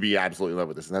to be absolutely in love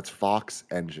with this, and that's Fox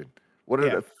Engine. What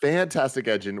a fantastic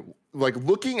engine! Like,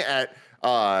 looking at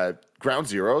Ground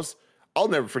Zeroes, I'll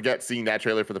never forget seeing that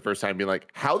trailer for the first time, being like,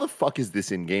 how the fuck is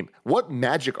this in game? What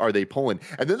magic are they pulling?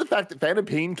 And then the fact that Phantom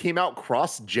Pain came out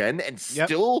cross-gen and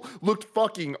still looked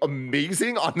fucking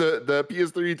amazing on the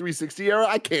PS3 360 era,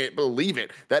 I can't believe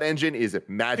it. That engine is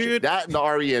magic. Dude. That and the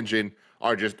RE engine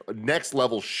are just next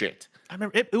level shit. I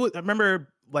remember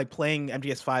like playing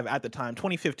MGS5 at the time,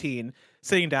 2015,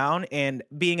 sitting down and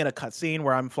being in a cutscene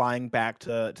where I'm flying back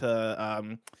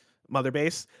to Mother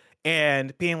Base,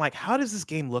 and being like, how does this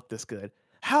game look this good?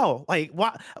 How? Like,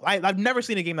 what? I've never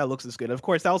seen a game that looks this good. Of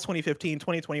course, that was 2015,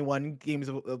 2021. Games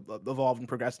have evolved and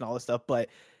progressed and all this stuff. But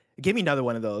give me another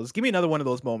one of those. Give me another one of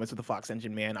those moments with the Fox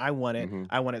Engine, man. I want it.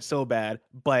 I want it so bad.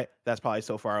 But that's probably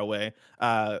so far away.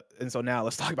 And so now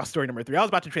let's talk about story number 3. I was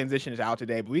about to transition it out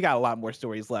today, but we got a lot more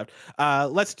stories left.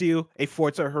 Let's do a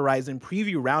Forza Horizon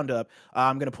preview roundup.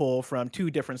 I'm going to pull from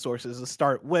 2 different sources. Let's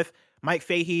start with Mike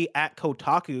Fahey at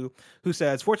Kotaku, who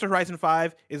says Forza Horizon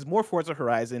 5 is more Forza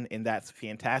Horizon, and that's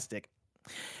fantastic.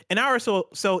 An hour or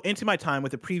so into my time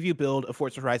with the preview build of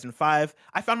Forza Horizon 5,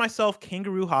 I found myself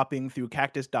kangaroo hopping through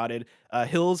cactus-dotted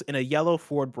hills in a yellow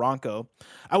Ford Bronco.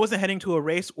 I wasn't heading to a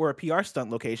race or a PR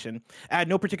stunt location. I had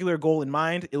no particular goal in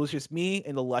mind. It was just me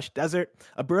in the lush desert,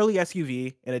 a burly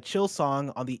SUV, and a chill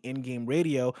song on the in-game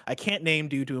radio I can't name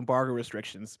due to embargo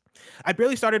restrictions. I'd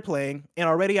barely started playing, and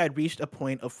already I'd reached a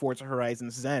point of Forza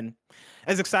Horizon's zen.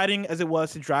 As exciting as it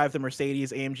was to drive the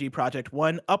Mercedes-AMG Project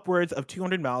 1 upwards of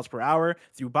 200 miles per hour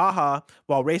through Baja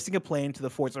while racing a plane to the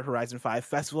Forza Horizon 5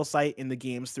 festival site in the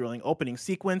game's thrilling opening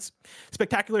sequence,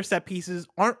 spectacular set pieces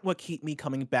aren't what keep me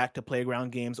coming back to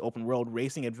Playground Games' open-world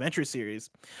racing adventure series.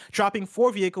 Dropping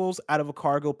 4 vehicles out of a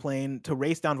cargo plane to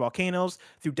race down volcanoes,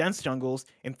 through dense jungles,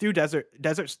 and through desert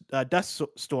dust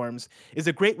storms is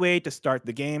a great way to start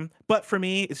the game, but for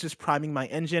me, it's just priming my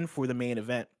engine for the main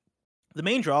event. The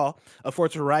main draw of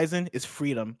Forza Horizon is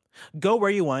freedom. Go where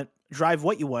you want, drive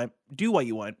what you want, do what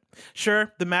you want.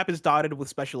 Sure, the map is dotted with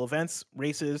special events,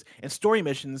 races, and story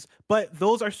missions, but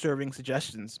those are serving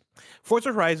suggestions.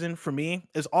 Forza Horizon, for me,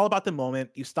 is all about the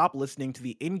moment you stop listening to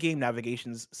the in-game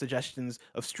navigation's suggestions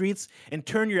of streets and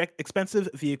turn your expensive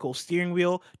vehicle steering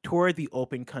wheel toward the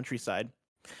open countryside.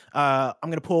 I'm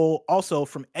going to pull also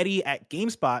from Eddie at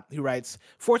GameSpot, who writes,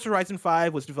 Forza Horizon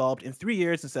 5 was developed in 3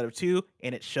 years instead of 2,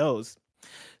 and it shows.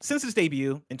 Since its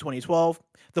debut in 2012,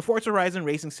 the Forza Horizon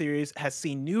racing series has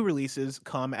seen new releases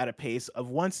come at a pace of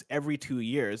once every 2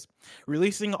 years,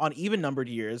 releasing on even-numbered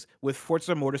years, with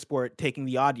Forza Motorsport taking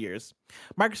the odd years.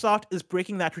 Microsoft is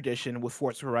breaking that tradition with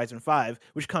Forza Horizon 5,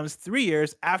 which comes 3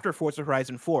 years after Forza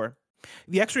Horizon 4.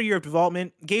 The extra year of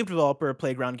development gave developer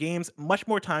Playground Games much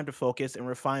more time to focus and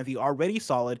refine the already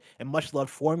solid and much-loved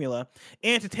formula,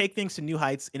 and to take things to new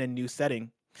heights in a new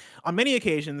setting. On many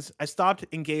occasions, I stopped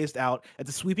and gazed out at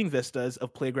the sweeping vistas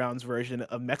of Playground's version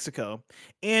of Mexico,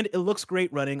 and it looks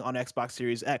great running on Xbox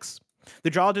Series X. The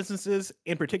draw distances,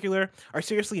 in particular, are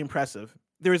seriously impressive.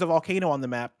 there is a volcano on the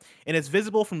map, and it's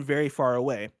visible from very far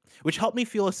away, which helped me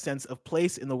feel a sense of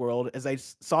place in the world as I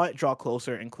saw it draw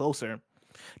closer and closer.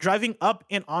 Driving up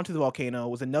and onto the volcano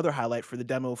was another highlight for the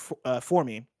demo for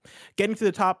me. Getting to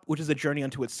the top, which is a journey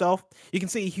unto itself, you can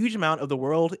see a huge amount of the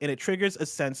world, and it triggers a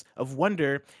sense of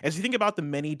wonder as you think about the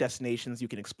many destinations you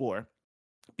can explore.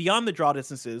 Beyond the draw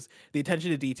distances, the attention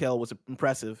to detail was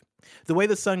impressive. The way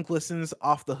the sun glistens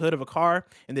off the hood of a car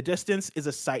in the distance is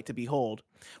a sight to behold.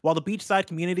 While the beachside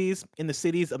communities in the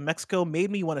cities of Mexico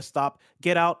made me want to stop,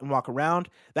 get out, and walk around,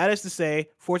 that is to say,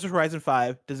 Forza Horizon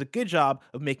 5 does a good job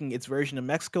of making its version of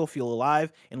Mexico feel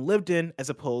alive and lived in, as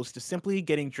opposed to simply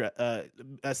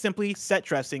simply set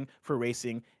dressing for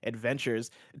racing adventures.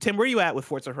 Tim, where are you at with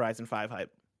Forza Horizon 5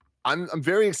 hype? I'm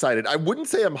very excited. I wouldn't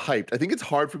say I'm hyped. I think it's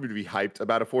hard for me to be hyped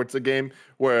about a Forza game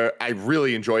where I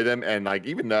really enjoy them. And like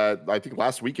even I think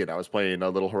last weekend I was playing a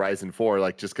little Horizon 4,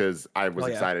 like just because I was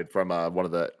excited from one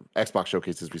of the Xbox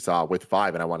showcases we saw with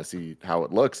 5, and I want to see how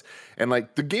it looks. And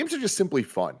like the games are just simply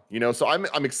fun, you know. So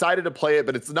I'm excited to play it,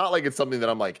 but it's not like it's something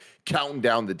that I'm like counting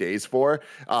down the days for.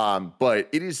 But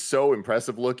it is so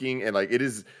impressive looking, and like it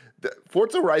is.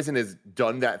 Forza Horizon has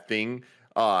done that thing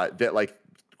that like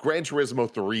Gran Turismo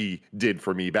 3 did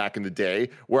for me back in the day,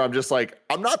 where I'm just like,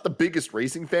 I'm not the biggest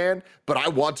racing fan, but I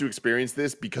want to experience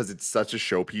this because it's such a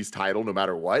showpiece title no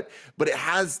matter what. But it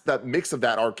has that mix of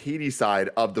that arcadey side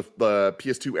of the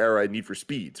PS2 era Need for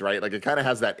Speeds, right? Like it kind of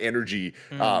has that energy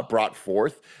brought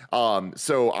forth.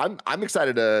 So I'm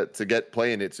excited to get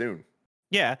playing it soon.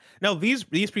 Yeah, no, these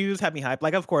previews have me hyped.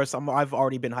 Like, of course, I've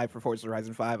already been hyped for Forza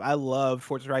Horizon 5. I love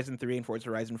Forza Horizon 3 and Forza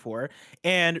Horizon 4.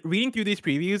 And reading through these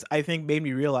previews, I think made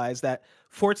me realize that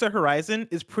Forza Horizon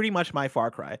is pretty much my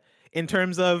Far Cry in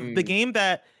terms of the game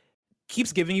that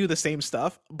keeps giving you the same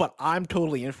stuff, but I'm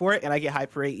totally in for it, and I get hyped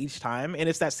for it each time. And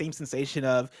it's that same sensation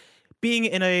of being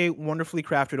in a wonderfully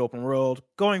crafted open world,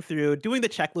 going through, doing the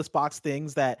checklist box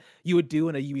things that you would do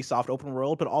in a Ubisoft open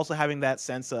world, but also having that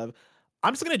sense of,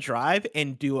 I'm just going to drive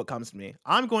and do what comes to me.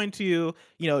 I'm going to,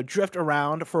 drift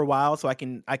around for a while so I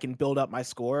can build up my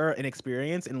score and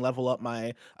experience and level up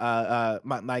my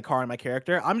my car and my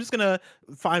character. I'm just going to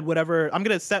find whatever. I'm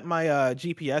going to set my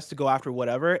GPS to go after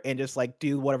whatever and just like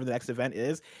do whatever the next event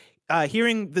is.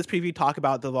 Hearing this preview talk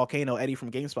about the volcano, Eddie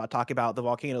from GameSpot talk about the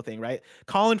volcano thing, right?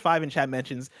 Colin5 in chat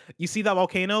mentions, you see that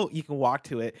volcano, you can walk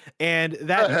to it. And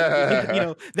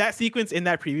that, that sequence in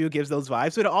that preview gives those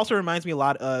vibes. But it also reminds me a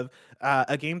lot of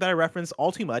a game that I reference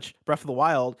all too much, Breath of the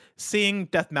Wild, seeing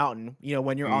Death Mountain,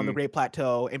 when you're on the Great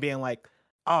Plateau and being like,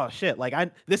 oh shit, like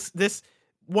this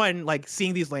one, like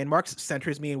seeing these landmarks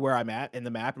centers me in where I'm at in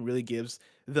the map and really gives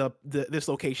this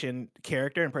location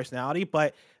character and personality.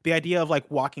 But the idea of like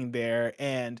walking there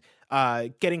and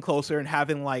getting closer and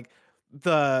having like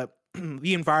the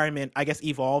environment, I guess,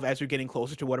 evolve as you're getting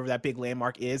closer to whatever that big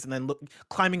landmark is, and then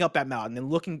climbing up that mountain and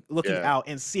looking out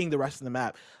and seeing the rest of the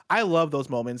map. I love those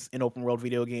moments in open world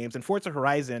video games, and Forza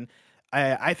Horizon,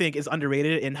 I think, is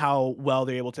underrated in how well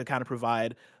they're able to kind of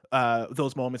provide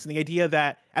those moments. And the idea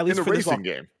that at least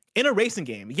in a racing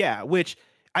game, yeah, which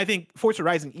I think Forza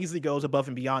Horizon easily goes above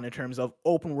and beyond in terms of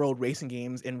open world racing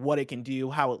games and what it can do,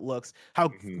 how it looks, how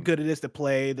good it is to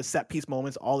play, the set piece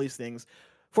moments, all these things.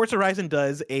 Forza Horizon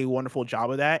does a wonderful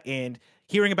job of that, and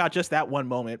hearing about just that one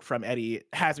moment from Eddie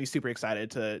has me super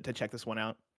excited to check this one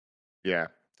out. Yeah,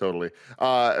 totally.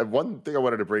 One thing I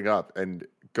wanted to bring up, and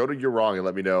go to You're Wrong and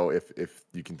let me know if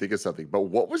you can think of something, but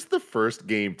what was the first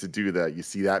game to do that? You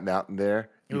see that mountain there?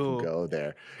 You can go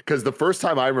there. Because the first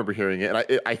time I remember hearing it,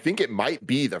 and I think it might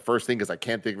be the first thing, because I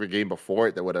can't think of a game before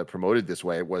it that would have promoted this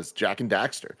way, was Jak and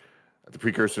Daxter, the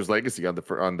Precursor's Legacy on the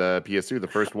PS2, the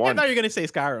first one. I thought you were going to say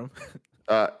Skyrim.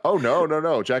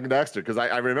 No, Jak and Daxter, because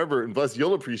I remember, and Bless,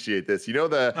 you'll appreciate this. You know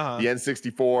the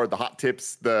N64, the hot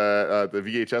tips, the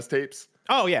VHS tapes?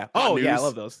 Oh yeah, I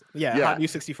love those. Yeah, Hot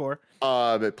News 64.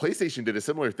 PlayStation did a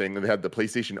similar thing. They had the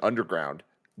PlayStation Underground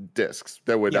discs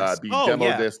that would be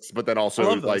demo discs, but then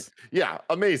also like,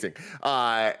 amazing.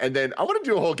 And then I want to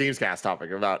do a whole Gamescast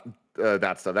topic about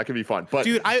that stuff. That could be fun. But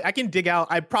dude, I can dig out.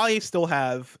 I probably still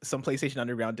have some PlayStation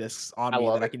Underground discs on me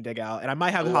that I can dig out, and I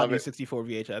might have the Hot News 64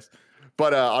 VHS.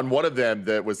 But on one of them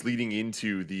that was leading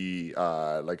into the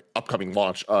like upcoming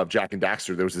launch of Jak and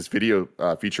Daxter, there was this video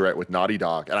featurette with Naughty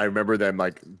Dog, and I remember them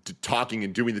like talking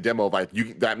and doing the demo of like,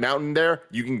 that mountain there,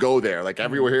 you can go there. Like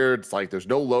everywhere here, it's like there's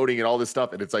no loading and all this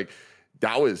stuff, and it's like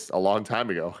that was a long time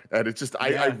ago. And it's just,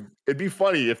 it'd be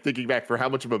funny if thinking back for how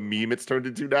much of a meme it's turned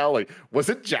into now. Like, was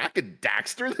it Jak and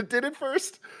Daxter that did it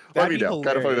first? Let me know.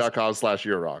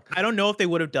 kindafunny.com/you're-wrong. I don't know if they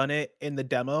would have done it in the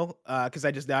demo because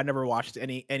I never watched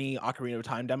any Ocarina of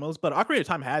Time demos, but Ocarina of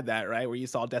Time had that, right? Where you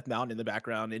saw Death Mountain in the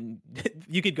background and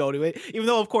you could go to it, even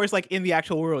though, of course, like in the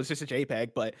actual world, it's just a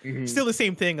JPEG, but still the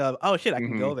same thing of, oh shit, I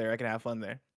can go there. I can have fun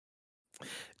there.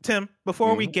 Tim,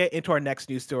 before we get into our next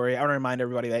news story, I want to remind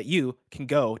everybody that you can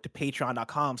go to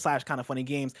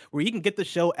patreon.com/kindafunnygames where you can get the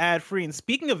show ad-free. And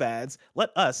speaking of ads,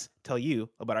 let us tell you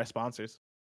about our sponsors.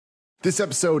 This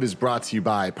episode is brought to you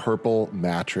by Purple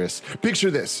Mattress.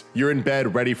 Picture this. You're in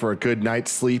bed ready for a good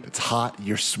night's sleep. It's hot,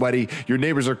 you're sweaty, your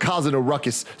neighbors are causing a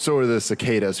ruckus. So are the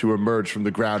cicadas who emerged from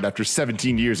the ground after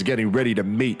 17 years of getting ready to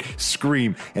mate,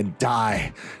 scream, and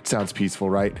die. Sounds peaceful,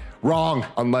 right? Wrong,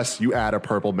 unless you add a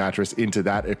Purple mattress into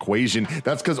that equation.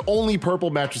 That's because only Purple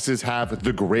mattresses have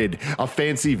the Grid, a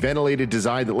fancy ventilated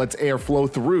design that lets air flow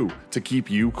through to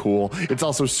keep you cool. It's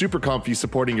also super comfy,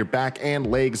 supporting your back and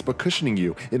legs, but cushioning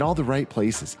you in all the right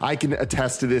places. I can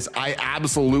attest to this. I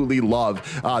absolutely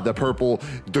love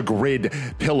the Grid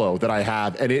pillow that I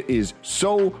have, and it is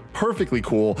so perfectly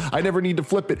cool. I never need to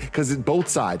flip it because it's both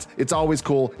sides. It's always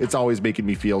cool. It's always making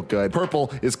me feel good.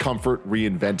 Purple is comfort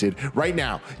reinvented. Right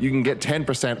now, you can get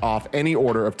 10% off any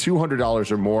order of $200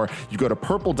 or more. You go to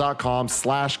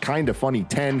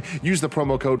purple.com/kindafunny10. Use the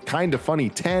promo code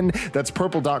kindafunny10. That's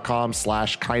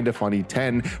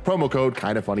purple.com/kindafunny10. Promo code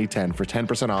kindafunny10 for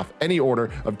 10% off any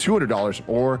order of $200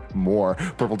 or more.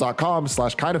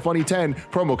 Purple.com/kindafunny10.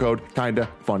 Promo code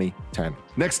kindafunny10.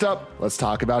 Next up, let's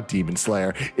talk about Demon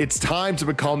Slayer. It's time to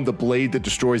become the blade that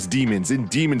destroys demons in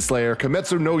Demon Slayer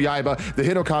Kimetsu no Yaiba, the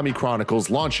Hinokami Chronicles,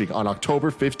 launching on October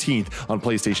 15th on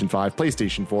PlayStation 5,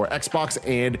 PlayStation 4, Xbox,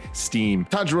 and Steam.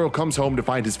 Tanjiro comes home to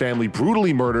find his family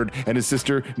brutally murdered and his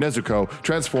sister Nezuko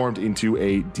transformed into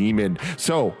a demon.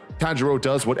 So Tanjiro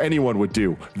does what anyone would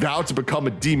do, vow to become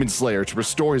a demon slayer to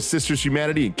restore his sister's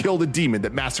humanity and kill the demon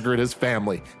that massacred his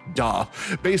family. Duh.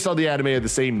 Based on the anime of the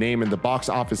same name and the box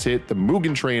office hit, the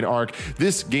Mugen Train arc,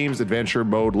 this game's adventure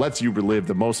mode lets you relive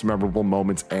the most memorable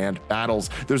moments and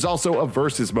battles. There's also a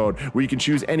versus mode where you can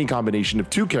choose any combination of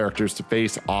two characters to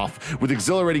face off. With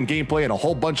exhilarating gameplay and a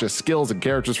whole bunch of skills and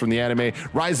characters from the anime,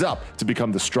 rise up to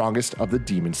become the strongest of the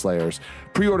demon slayers.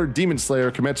 Pre-order Demon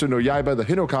Slayer Kimetsu no Yaiba, the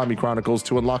Hinokami Chronicles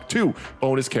to unlock 2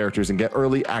 bonus characters and get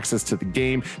early access to the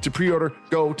game. To pre-order,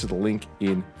 go to the link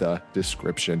in the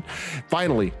description.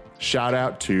 Finally, shout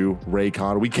out to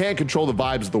Raycon. We can't control the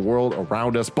vibes of the world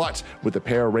around us, but with a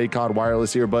pair of Raycon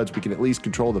wireless earbuds, we can at least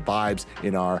control the vibes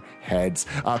in our heads.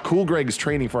 Cool Greg is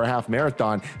training for a half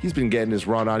marathon. He's been getting his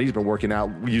run on. He's been working out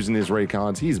using his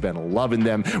Raycons. He's been loving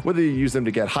them. Whether you use them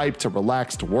to get hyped, to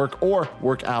relax, to work, or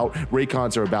work out,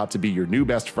 Raycons are about to be your new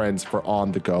best friends for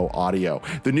on-the-go audio.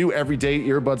 The new everyday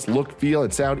earbuds look, feel,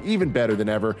 and sound even better than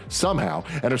ever somehow,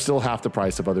 and are still half the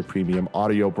price of other premium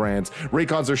audio brands.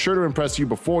 Raycons are sure to impress you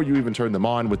before you even turn them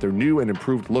on with their new and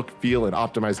improved look, feel, and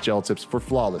optimized gel tips for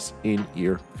flawless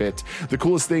in-ear fit. The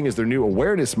coolest thing is their new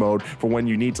awareness mode for when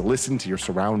you need to listen to your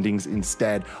surroundings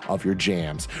instead of your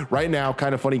jams. Right now,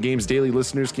 Kinda Funny Games Daily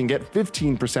listeners can get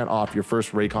 15% off your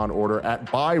first Raycon order at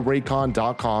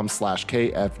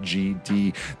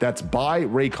buyraycon.com/KFGD. That's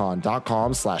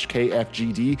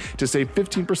buyraycon.com/KFGD to save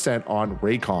 15% on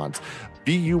Raycons.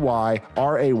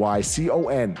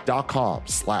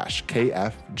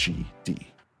 BUYRAYCON.com/KFGD.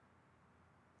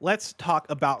 Let's talk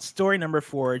about story number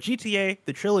 4. GTA,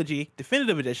 the Trilogy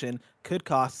Definitive Edition could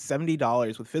cost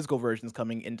 $70 with physical versions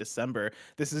coming in December.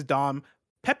 This is Dom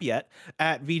Pepiet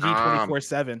at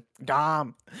VG247.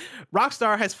 Dom.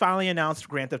 Rockstar has finally announced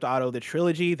Grand Theft Auto, the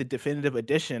Trilogy, the Definitive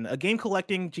Edition, a game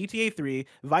collecting GTA 3,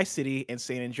 Vice City, and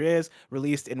San Andreas,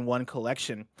 released in one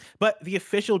collection. But the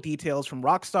official details from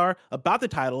Rockstar about the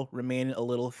title remain a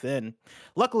little thin.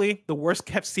 Luckily, the worst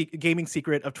kept gaming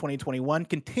secret of 2021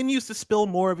 continues to spill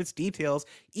more of its details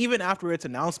even after its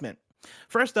announcement.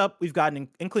 First up, we've got an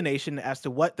inclination as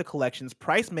to what the collection's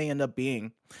price may end up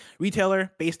being.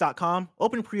 Retailer Base.com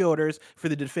opened pre-orders for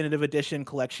the Definitive Edition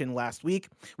collection last week,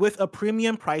 with a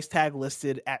premium price tag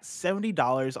listed at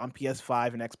 $70 on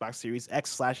PS5 and Xbox Series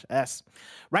X/S.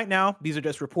 Right now, these are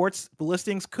just reports. The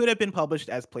listings could have been published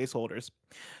as placeholders.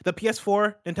 The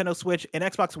PS4, Nintendo Switch, and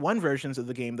Xbox One versions of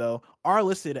the game, though, are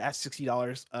listed at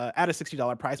 $60 at a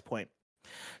 $60 price point.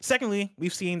 Secondly,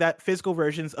 we've seen that physical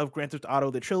versions of Grand Theft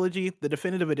Auto: The Trilogy, the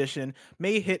definitive edition,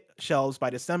 may hit shelves by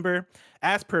December.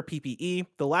 As per PPE,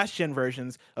 the last-gen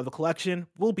versions of the collection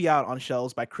will be out on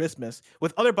shelves by Christmas,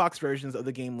 with other box versions of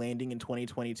the game landing in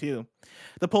 2022.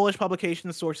 The Polish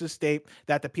publication sources state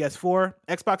that the PS4,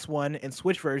 Xbox One, and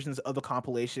Switch versions of the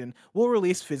compilation will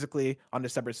release physically on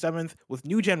December 7th, with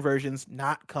new-gen versions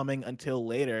not coming until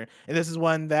later. And this is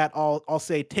one that I'll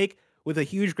say take with a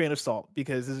huge grain of salt,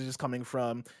 because this is just coming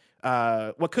from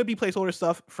what could be placeholder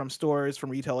stuff from stores, from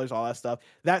retailers, all that stuff.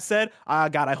 That said,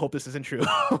 God, I hope this isn't true.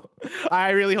 I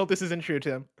really hope this isn't true,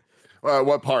 Tim.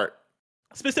 What part?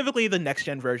 Specifically, the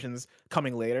next-gen versions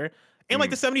coming later. And like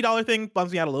the $70 thing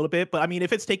bums me out a little bit, but I mean,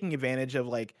 if it's taking advantage of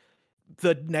like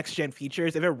the next-gen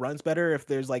features, if it runs better, if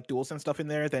there's like DualSense stuff in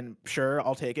there, then sure,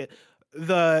 I'll take it.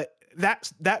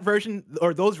 That version,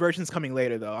 or those versions coming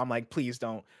later, though, I'm like, please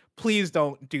don't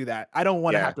do that. I don't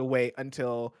want to have to wait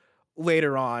until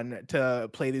later on to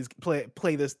play this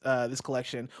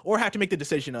collection, or have to make the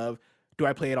decision of, do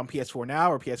I play it on PS4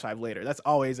 now or PS5 later? That's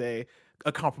always a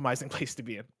compromising place to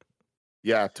be in.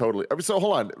 Yeah, totally. So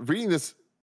hold on, reading this,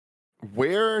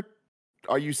 where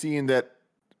are you seeing that?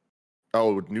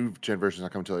 Oh, new gen version's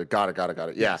not coming till later. Got it.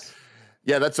 Yeah. Yes.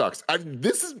 Yeah, that sucks.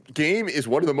 This game is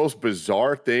one of the most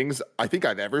bizarre things I think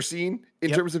I've ever seen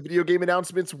in terms of video game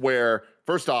announcements, where,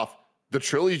 first off, the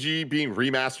trilogy being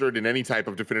remastered in any type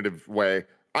of definitive way,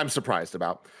 I'm surprised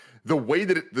about. The way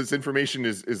that this information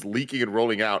is leaking and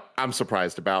rolling out, I'm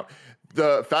surprised about.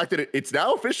 The fact that it's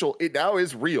now official, it now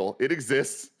is real, it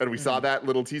exists, and we saw that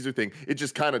little teaser thing. It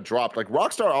just kind of dropped. Like,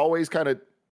 Rockstar always kind of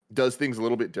does things a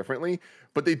little bit differently,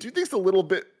 but they do things a little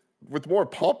bit with more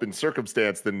pomp and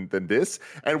circumstance than this.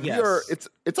 And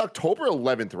it's October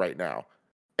 11th right now,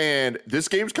 and this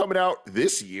game's coming out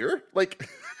this year. Like,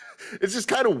 it's just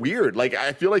kind of weird. Like,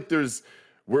 I feel like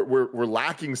we're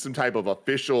lacking some type of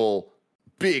official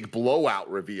big blowout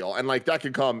reveal, and like that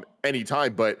could come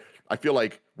anytime, but I feel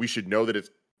like we should know that it's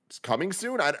coming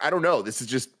soon. I don't know. This is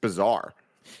just bizarre.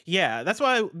 Yeah, that's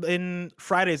why in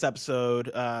Friday's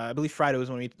episode, I believe Friday was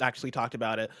when we actually talked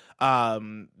about it.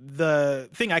 The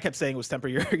thing I kept saying was temper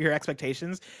your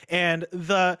expectations, and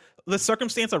the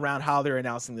circumstance around how they're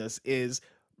announcing this is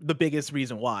the biggest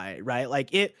reason why, right?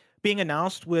 Like, it being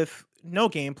announced with no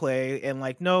gameplay and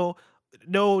like no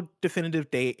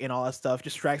definitive date and all that stuff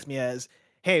just strikes me as,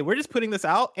 hey, we're just putting this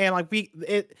out, and like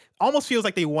it almost feels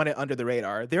like they want it under the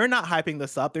radar. They're not hyping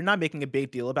this up. They're not making a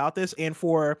big deal about this. And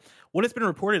for what it's been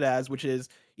reported as, which is,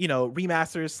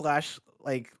 remasters /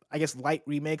 like, I guess, light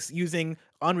remakes using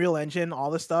Unreal Engine,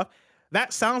 all this stuff,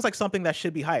 that sounds like something that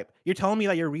should be hype. You're telling me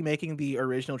that you're remaking the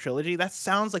original trilogy? That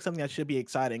sounds like something that should be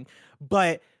exciting.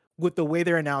 But with the way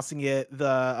they're announcing it,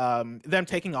 them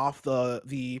taking off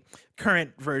the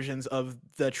current versions of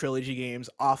the trilogy games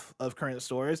off of current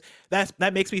stores,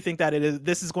 that makes me think that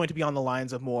this is going to be on the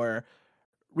lines of more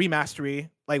remastery,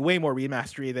 like way more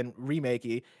remastery than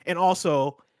remakey. And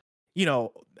also,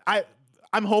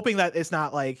 I'm hoping that it's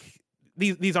not like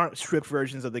these aren't stripped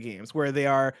versions of the games where they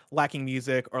are lacking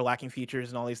music or lacking features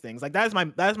and all these things. Like, that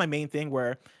is my main thing,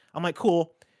 where I'm like,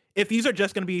 cool, if these are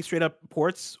just going to be straight up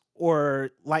ports or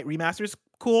light remasters,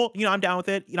 cool. I'm down with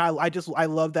it. I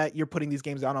love that you're putting these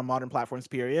games out on modern platforms,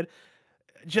 period.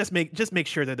 Just make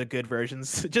sure they're the good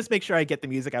versions. Just make sure I get the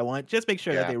music I want. Just make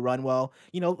sure that they run well.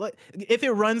 If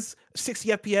it runs 60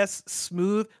 FPS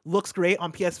smooth, looks great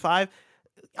on PS5,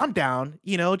 I'm down,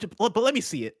 but let me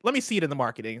see it. Let me see it in the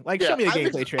marketing. Like, show me the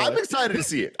gameplay trailer. I'm excited to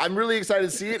see it. I'm really excited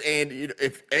to see it. And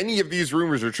if any of these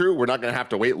rumors are true, we're not going to have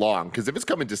to wait long, because if it's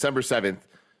coming December 7th,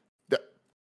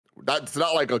 that's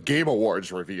not like a Game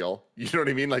Awards reveal. You know what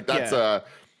I mean? Like, that's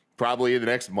probably in the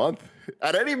next month.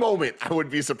 At any moment, I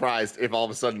wouldn't be surprised if all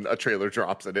of a sudden a trailer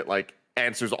drops and it like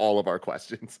answers all of our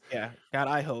questions. Yeah, God,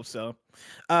 I hope so.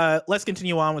 Let's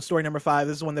continue on with story number 5.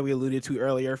 This is one that we alluded to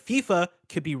earlier. FIFA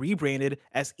could be rebranded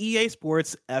as EA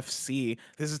Sports FC.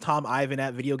 This is Tom Ivan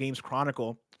at Video Games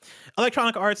Chronicle.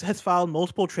 Electronic Arts has filed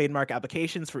multiple trademark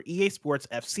applications for EA Sports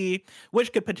FC,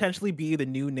 which could potentially be the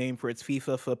new name for its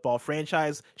FIFA football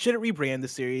franchise should it rebrand the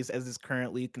series, as it's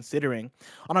currently considering.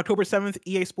 On October 7th,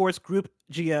 EA Sports Group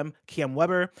GM Cam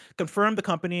Weber confirmed the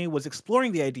company was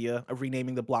exploring the idea of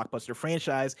renaming the blockbuster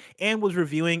franchise and was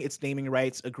reviewing its naming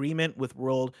rights agreement with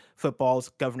World Football's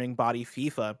governing body,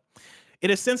 FIFA. It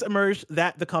has since emerged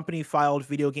that the company filed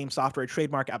video game software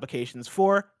trademark applications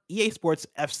for EA Sports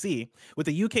FC with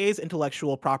the UK's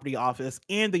Intellectual Property Office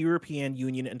and the European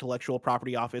Union Intellectual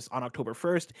Property Office on October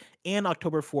 1st and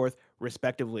October 4th,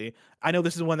 respectively. I know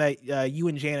this is one that you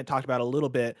and Janet talked about a little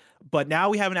bit, but now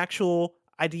we have an actual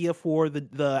idea for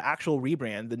the actual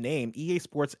rebrand, the name EA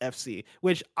Sports FC,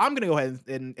 which I'm gonna go ahead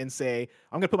and say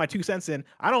I'm gonna put my 2 cents in.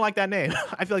 I don't like that name.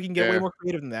 I feel like you can get way more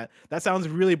creative than that. That sounds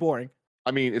really boring.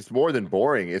 I mean, it's more than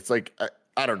boring. It's like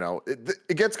I don't know.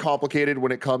 It gets complicated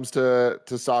when it comes to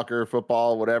soccer,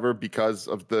 football, whatever, because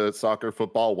of the soccer,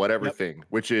 football, whatever thing,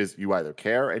 which is you either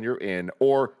care and you're in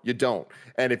or you don't.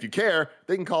 And if you care,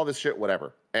 they can call this shit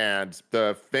whatever. And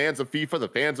the fans of FIFA, the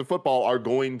fans of football are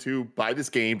going to buy this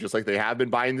game just like they have been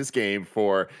buying this game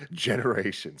for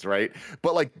generations, right?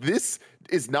 But like this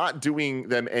is not doing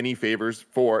them any favors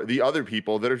for the other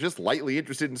people that are just lightly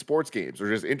interested in sports games or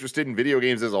just interested in video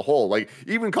games as a whole. Like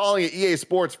even calling it EA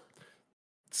Sports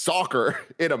Soccer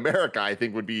in America, I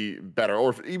think would be better.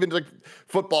 Or even like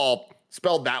football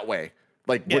spelled that way,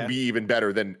 like would be even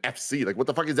better than FC. Like what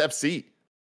the fuck is FC?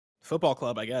 Football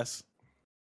club, I guess.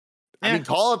 I mean,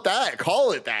 call it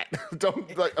that.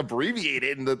 Don't like abbreviate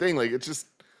it in the thing. Like it's just,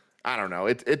 I don't know.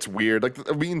 It's weird.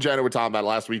 Like me and Jenna were talking about it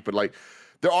last week, but like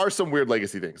there are some weird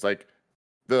legacy things. Like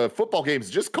the football game's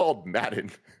just called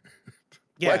Madden.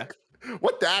 Yeah. Like,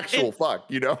 what the actual fuck,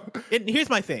 you know? Here's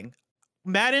my thing.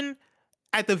 Madden,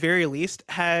 at the very least,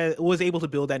 was able to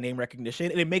build that name recognition,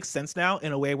 and it makes sense now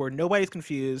in a way where nobody's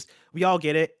confused. We all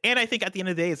get it. And I think at the end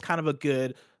of the day, it's kind of a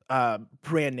good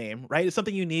brand name, right? It's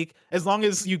something unique. As long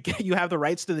as you have the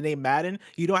rights to the name Madden,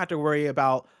 you don't have to worry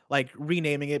about like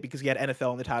renaming it because you had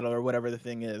NFL in the title or whatever the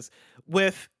thing is.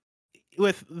 With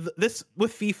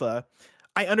FIFA,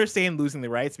 I understand losing the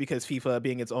rights because FIFA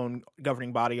being its own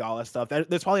governing body, all that stuff.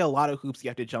 There's probably a lot of hoops you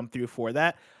have to jump through for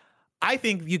that. I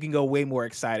think you can go way more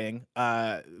exciting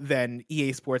than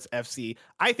EA Sports FC.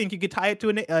 I think you could tie it to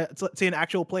an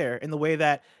actual player in the way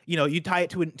that, you know, you tie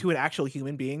it to an actual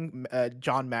human being,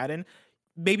 John Madden.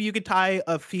 Maybe you could tie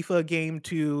a FIFA game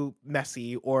to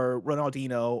Messi or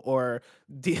Ronaldinho or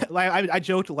I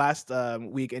joked last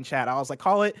week in chat. I was like,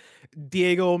 call it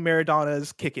Diego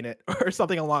Maradona's kicking it or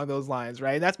something along those lines,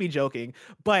 right? That's me joking,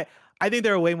 but I think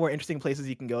there are way more interesting places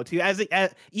you can go to. As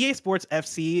EA Sports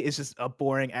FC is just a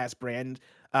boring ass brand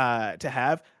to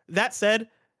have. That said,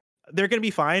 they're going to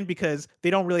be fine because they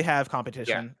don't really have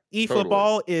competition. Yeah,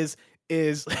 eFootball is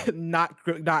not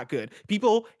good.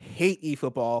 People hate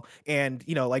eFootball, and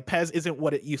you know, like PES isn't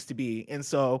what it used to be, and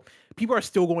so people are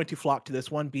still going to flock to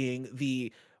this one being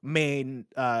the main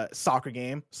soccer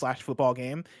game / football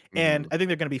game, and I think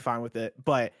they're going to be fine with it,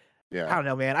 but. Yeah. I don't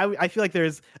know, man. I feel like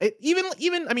there's even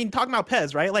I mean, talking about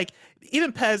PES, right? Like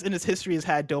even PES in its history has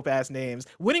had dope ass names.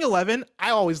 Winning 11,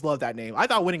 I always loved that name. I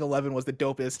thought Winning 11 was the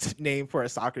dopest name for a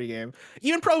soccer game.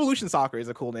 Even Pro Evolution Soccer is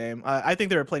a cool name. I think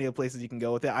there are plenty of places you can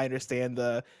go with it. I understand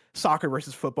the soccer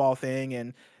versus football thing,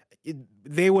 and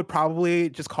they would probably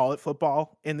just call it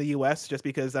football in the US just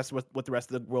because that's what the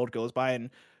rest of the world goes by, and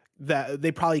that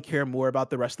they probably care more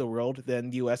about the rest of the world than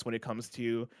the US when it comes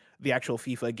to the actual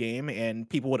FIFA game, and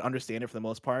people would understand it for the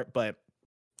most part. But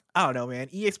I don't know, man.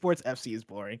 EA Sports FC is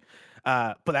boring.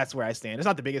 But that's where I stand. It's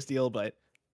not the biggest deal, but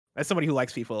as somebody who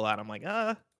likes FIFA a lot, I'm like,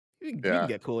 you can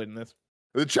get cooler than this.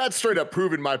 The chat's straight up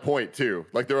proving my point too.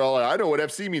 Like they're all like, I know what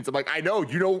FC means. I'm like, I know,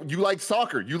 you like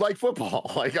soccer, you like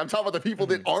football. Like I'm talking about the people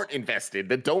that aren't invested,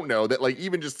 that don't know, that like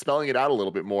even just spelling it out a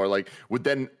little bit more, like would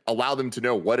then allow them to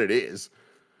know what it is.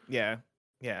 Yeah.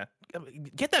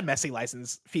 Get that Messi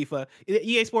license, FIFA.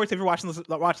 EA Sports, if you're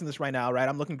watching this right now, right?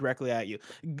 I'm looking directly at you.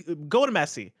 Go to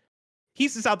Messi.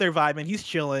 He's just out there vibing. He's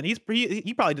chilling. He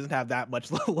probably doesn't have that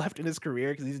much left in his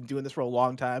career because he's been doing this for a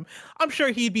long time. I'm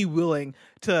sure he'd be willing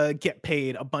to get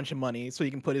paid a bunch of money so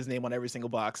he can put his name on every single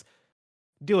box.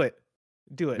 Do it.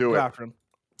 Go after him.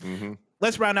 Mm-hmm.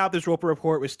 Let's round out this Roper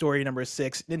Report with story number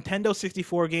 6. Nintendo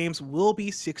 64 games will be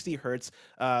 60 hertz.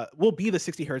 Will be the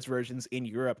 60 hertz versions in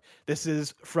Europe. This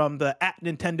is from the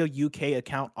 @Nintendo UK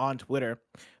account on Twitter.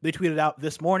 They tweeted out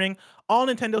this morning, all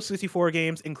Nintendo 64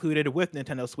 games included with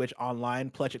Nintendo Switch Online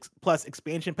plus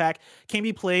expansion pack can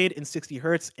be played in 60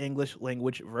 hertz English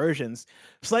language versions.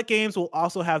 Select games will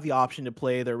also have the option to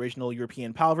play the original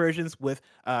European PAL versions with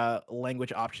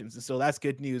language options. And so that's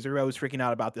good news. Everybody was freaking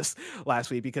out about this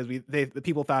last week because the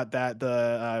people thought that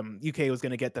the UK was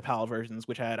going to get the PAL versions,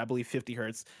 which had, I believe, 50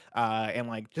 hertz and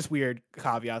like just weird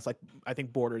caveats, like I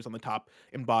think borders on the top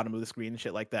and bottom of the screen and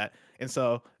shit like that. And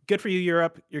so good for you,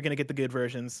 Europe. You're going to get the good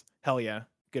versions. Hell yeah.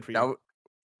 Good for you. Now,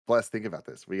 plus, think about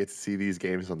this. We get to see these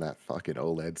games on that fucking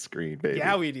OLED screen, baby.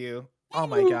 Yeah, we do. Oh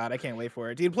my God. I can't wait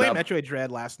for it. Dude, playing Metroid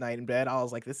Dread last night in bed, I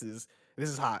was like, this is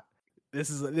hot.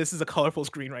 This is a colorful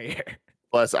screen right here.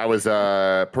 Plus, I was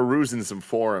perusing some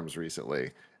forums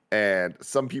recently, and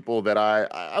some people that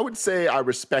I would say I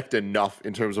respect enough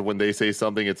in terms of when they say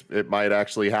something, it might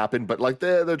actually happen, but like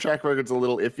their track record's a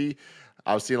little iffy.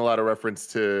 I was seeing a lot of reference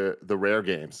to the rare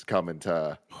games coming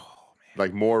to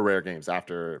like more rare games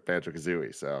after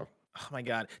Banjo-Kazooie. So oh my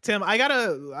god, Tim, I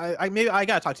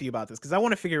gotta talk to you about this because I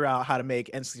want to figure out how to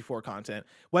make N64 content.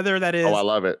 Whether that is, I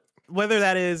love it. Whether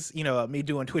that is, me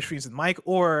doing Twitch streams with Mike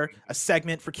or a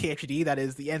segment for KFGD that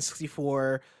is the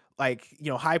N64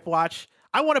 hype watch.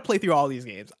 I want to play through all these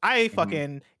games. I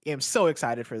fucking am so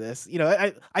excited for this.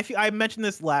 I mentioned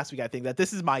this last week. I think that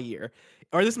this is my year,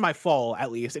 or this is my fall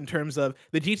at least, in terms of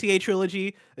the GTA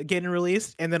trilogy getting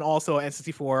released, and then also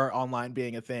N64 online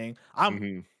being a thing.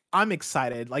 I'm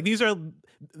excited. Like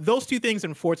those two things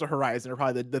and Forza Horizon are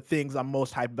probably the things I'm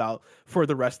most hyped about for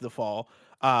the rest of the fall.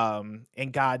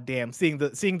 And goddamn, seeing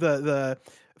the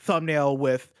thumbnail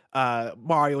with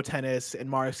Mario Tennis and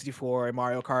Mario 64 and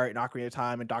Mario Kart and Ocarina of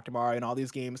Time and Dr. Mario and all these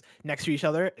games next to each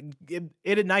other, it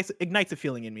ignites a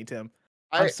feeling in me, Tim.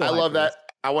 I love that.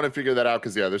 I want to figure that out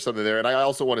because there's something there. And I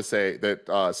also want to say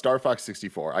that Star Fox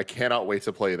 64, I cannot wait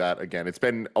to play that again. It's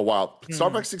been a while. Star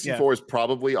Fox 64 is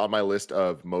probably on my list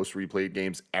of most replayed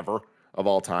games ever of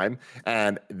all time.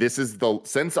 And this is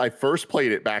since I first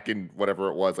played it back in whatever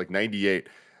it was, like 98,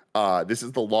 this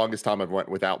is the longest time I've went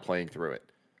without playing through it.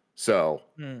 So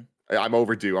I'm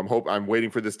overdue. I'm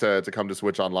waiting for this to come to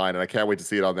Switch Online, and I can't wait to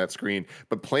see it on that screen.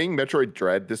 But playing Metroid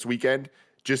Dread this weekend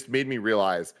just made me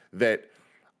realize that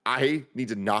I need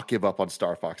to not give up on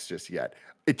Star Fox just yet.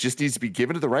 It just needs to be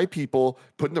given to the right people,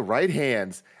 put in the right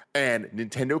hands, and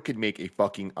Nintendo can make a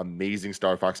fucking amazing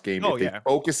Star Fox game if they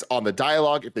focus on the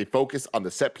dialogue, if they focus on the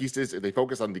set pieces, if they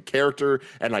focus on the character,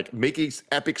 and make a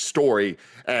epic story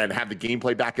and have the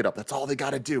gameplay back it up. That's all they got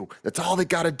to do. That's all they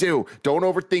got to do. Don't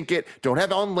overthink it. Don't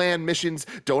have on-land missions.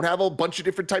 Don't have a bunch of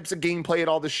different types of gameplay and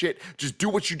all this shit. Just do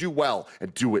what you do well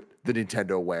and do it the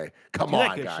Nintendo way. Come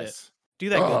on, guys. Shit. Do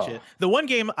that good shit. The one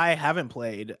game I haven't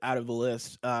played out of the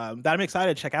list that I'm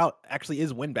excited to check out actually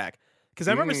is Winback. Because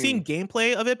I remember seeing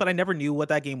gameplay of it, but I never knew what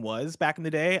that game was back in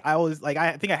the day. I was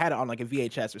I think I had it on like a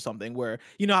VHS or something where,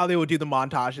 how they would do the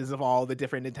montages of all the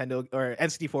different Nintendo or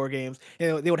N64 games.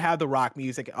 They would have the rock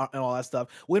music and all that stuff.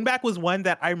 Winback was one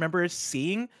that I remember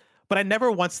seeing, but I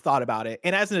never once thought about it.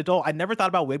 And as an adult, I never thought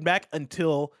about Winback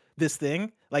until this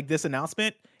thing, like this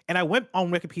announcement. And I went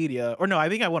on Wikipedia, or no, I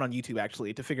think I went on YouTube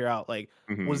actually to figure out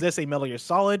was this a Metal Gear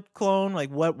Solid clone? Like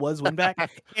what was Winback?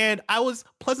 And I was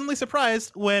pleasantly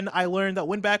surprised when I learned that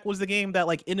Winback was the game that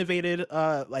innovated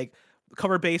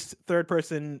cover-based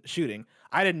third-person shooting.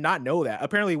 I did not know that.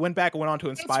 Apparently, Winback went on to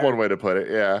inspire. That's one way to put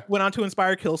it. Yeah. Went on to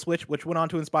inspire Killswitch, which went on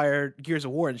to inspire Gears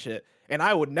of War and shit. And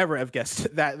I would never have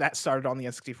guessed that started on the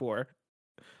N64.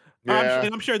 Yeah.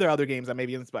 I'm sure there are other games that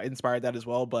maybe inspired that as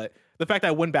well, but the fact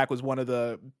that Winback was one of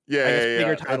the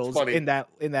bigger titles in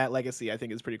that legacy, I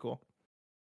think is pretty cool.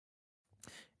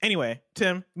 Anyway,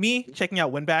 Tim, me checking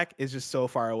out Winback is just so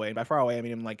far away. And by far away, I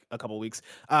mean in like a couple weeks.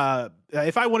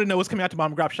 If I want to know what's coming out to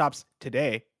mom and grop shops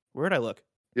today, where'd I look?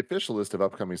 The official list of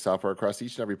upcoming software across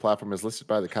each and every platform is listed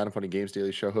by the Kind of Funny Games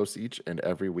Daily Show hosts each and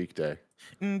every weekday.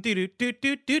 Yeah. There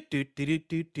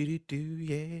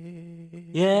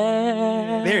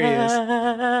he is.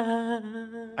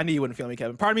 I knew you wouldn't feel me,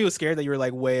 Kevin. Part of me was scared that you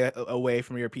were way away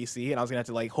from your PC, and I was gonna have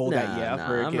to hold that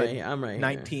for a good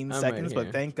 19 seconds.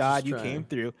 But thank God you came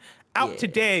through. Out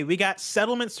today, we got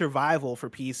Settlement Survival for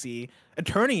PC,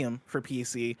 Eternium for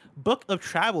PC, Book of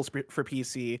Travels for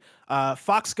PC,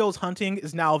 Fox Goes Hunting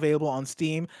is now available on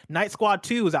Steam, Night Squad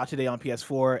 2 is out today on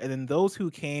PS4, and then Those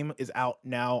Who Came is out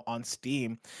now on Steam.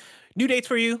 New dates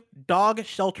for you: Dog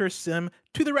Shelter Sim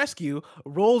To the Rescue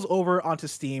rolls over onto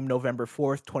Steam November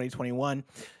 4th, 2021.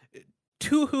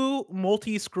 Touhou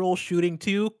Multi-Scroll Shooting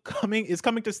 2 is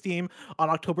coming to Steam on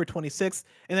October 26th,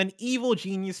 and then Evil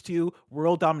Genius 2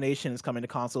 World Domination is coming to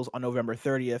consoles on November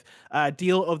 30th.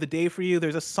 Deal of the day for you: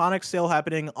 there's a Sonic sale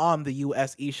happening on the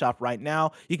US eShop right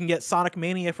now. You can get Sonic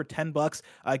Mania for $10.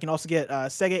 You can also get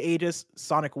Sega Aegis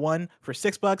Sonic 1 for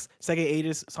 $6, Sega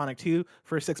Aegis Sonic 2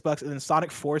 for $6, and then Sonic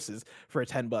Forces for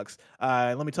 $10.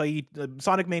 Let me tell you,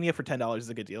 Sonic Mania for $10 is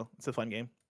a good deal. It's a fun game.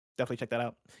 Definitely check that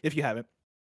out if you haven't.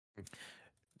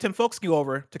 Tim, folks can go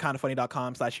over to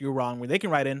kindoffunny.com/you're wrong, where they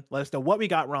can write in, let us know what we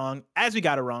got wrong as we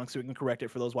got it wrong, so we can correct it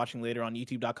for those watching later on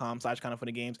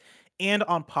youtube.com/kindoffunnygames and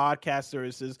on podcast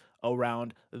services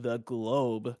around the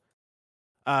globe.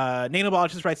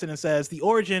 Nanobologist writes in and says the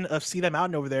origin of See That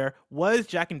Mountain Over There was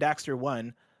Jak and Daxter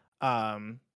 1.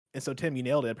 And so Tim, you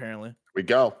nailed it apparently. Here we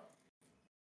go.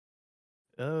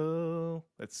 Oh,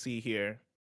 let's see here.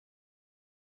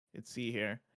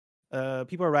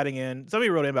 People are writing in. Somebody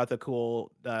wrote in about the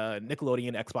cool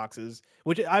Nickelodeon Xboxes,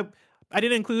 which I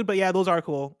didn't include, but yeah, those are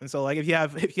cool. And so if you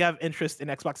have interest in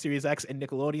Xbox Series X and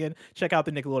Nickelodeon, check out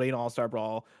the Nickelodeon All-Star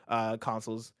Brawl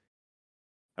consoles.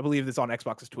 I believe it's on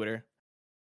Xbox's Twitter.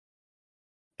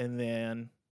 And then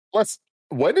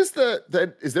when is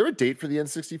is there a date for the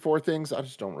N64 things? I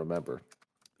just don't remember.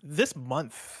 This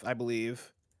month, I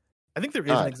believe. I think there is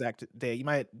an exact date. You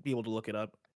might be able to look it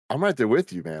up. I'm right there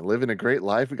with you, man. Living a great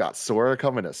life. We got Sora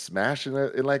coming to Smash in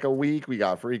like a week. We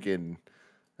got freaking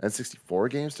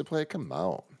N64 games to play. Come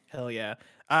on. Hell yeah.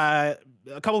 A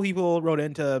couple people wrote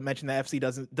in to mention that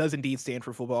FC does indeed stand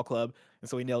for football club, and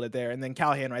so we nailed it there. And then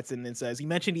Callahan writes in and says, he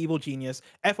mentioned Evil Genius.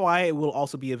 FYI, it will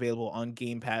also be available on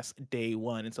Game Pass day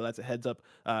one, and so that's a heads up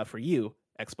for you,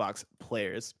 Xbox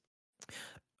players.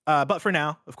 But for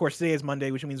now, of course, today is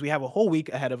Monday, which means we have a whole week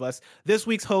ahead of us. This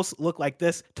week's hosts look like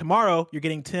this. Tomorrow, you're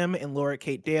getting Tim and Laura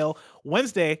Kate Dale.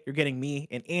 Wednesday, you're getting me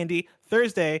and Andy.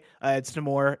 Thursday, it's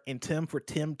Timur and Tim for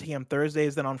Tim TM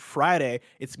Thursdays. Then on Friday,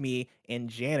 it's me and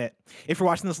Janet. If you're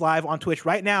watching this live on Twitch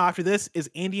right now, after this is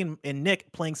Andy and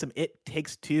Nick playing some It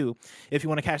Takes Two. If you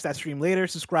want to catch that stream later,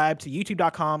 subscribe to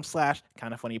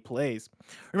youtube.com/kindoffunnyplays.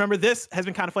 Remember, this has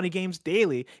been Kind of Funny Games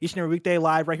Daily, each and every weekday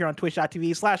live right here on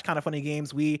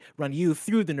twitch.tv/kindoffunnygames. We run you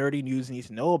through the nerdy news you need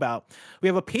to know about. We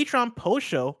have a Patreon post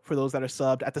show for those that are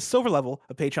subbed at the silver level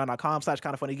of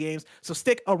patreon.com/kindoffunnygames. So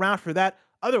stick around for that.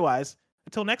 Otherwise,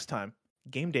 until next time,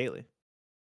 Game Daily.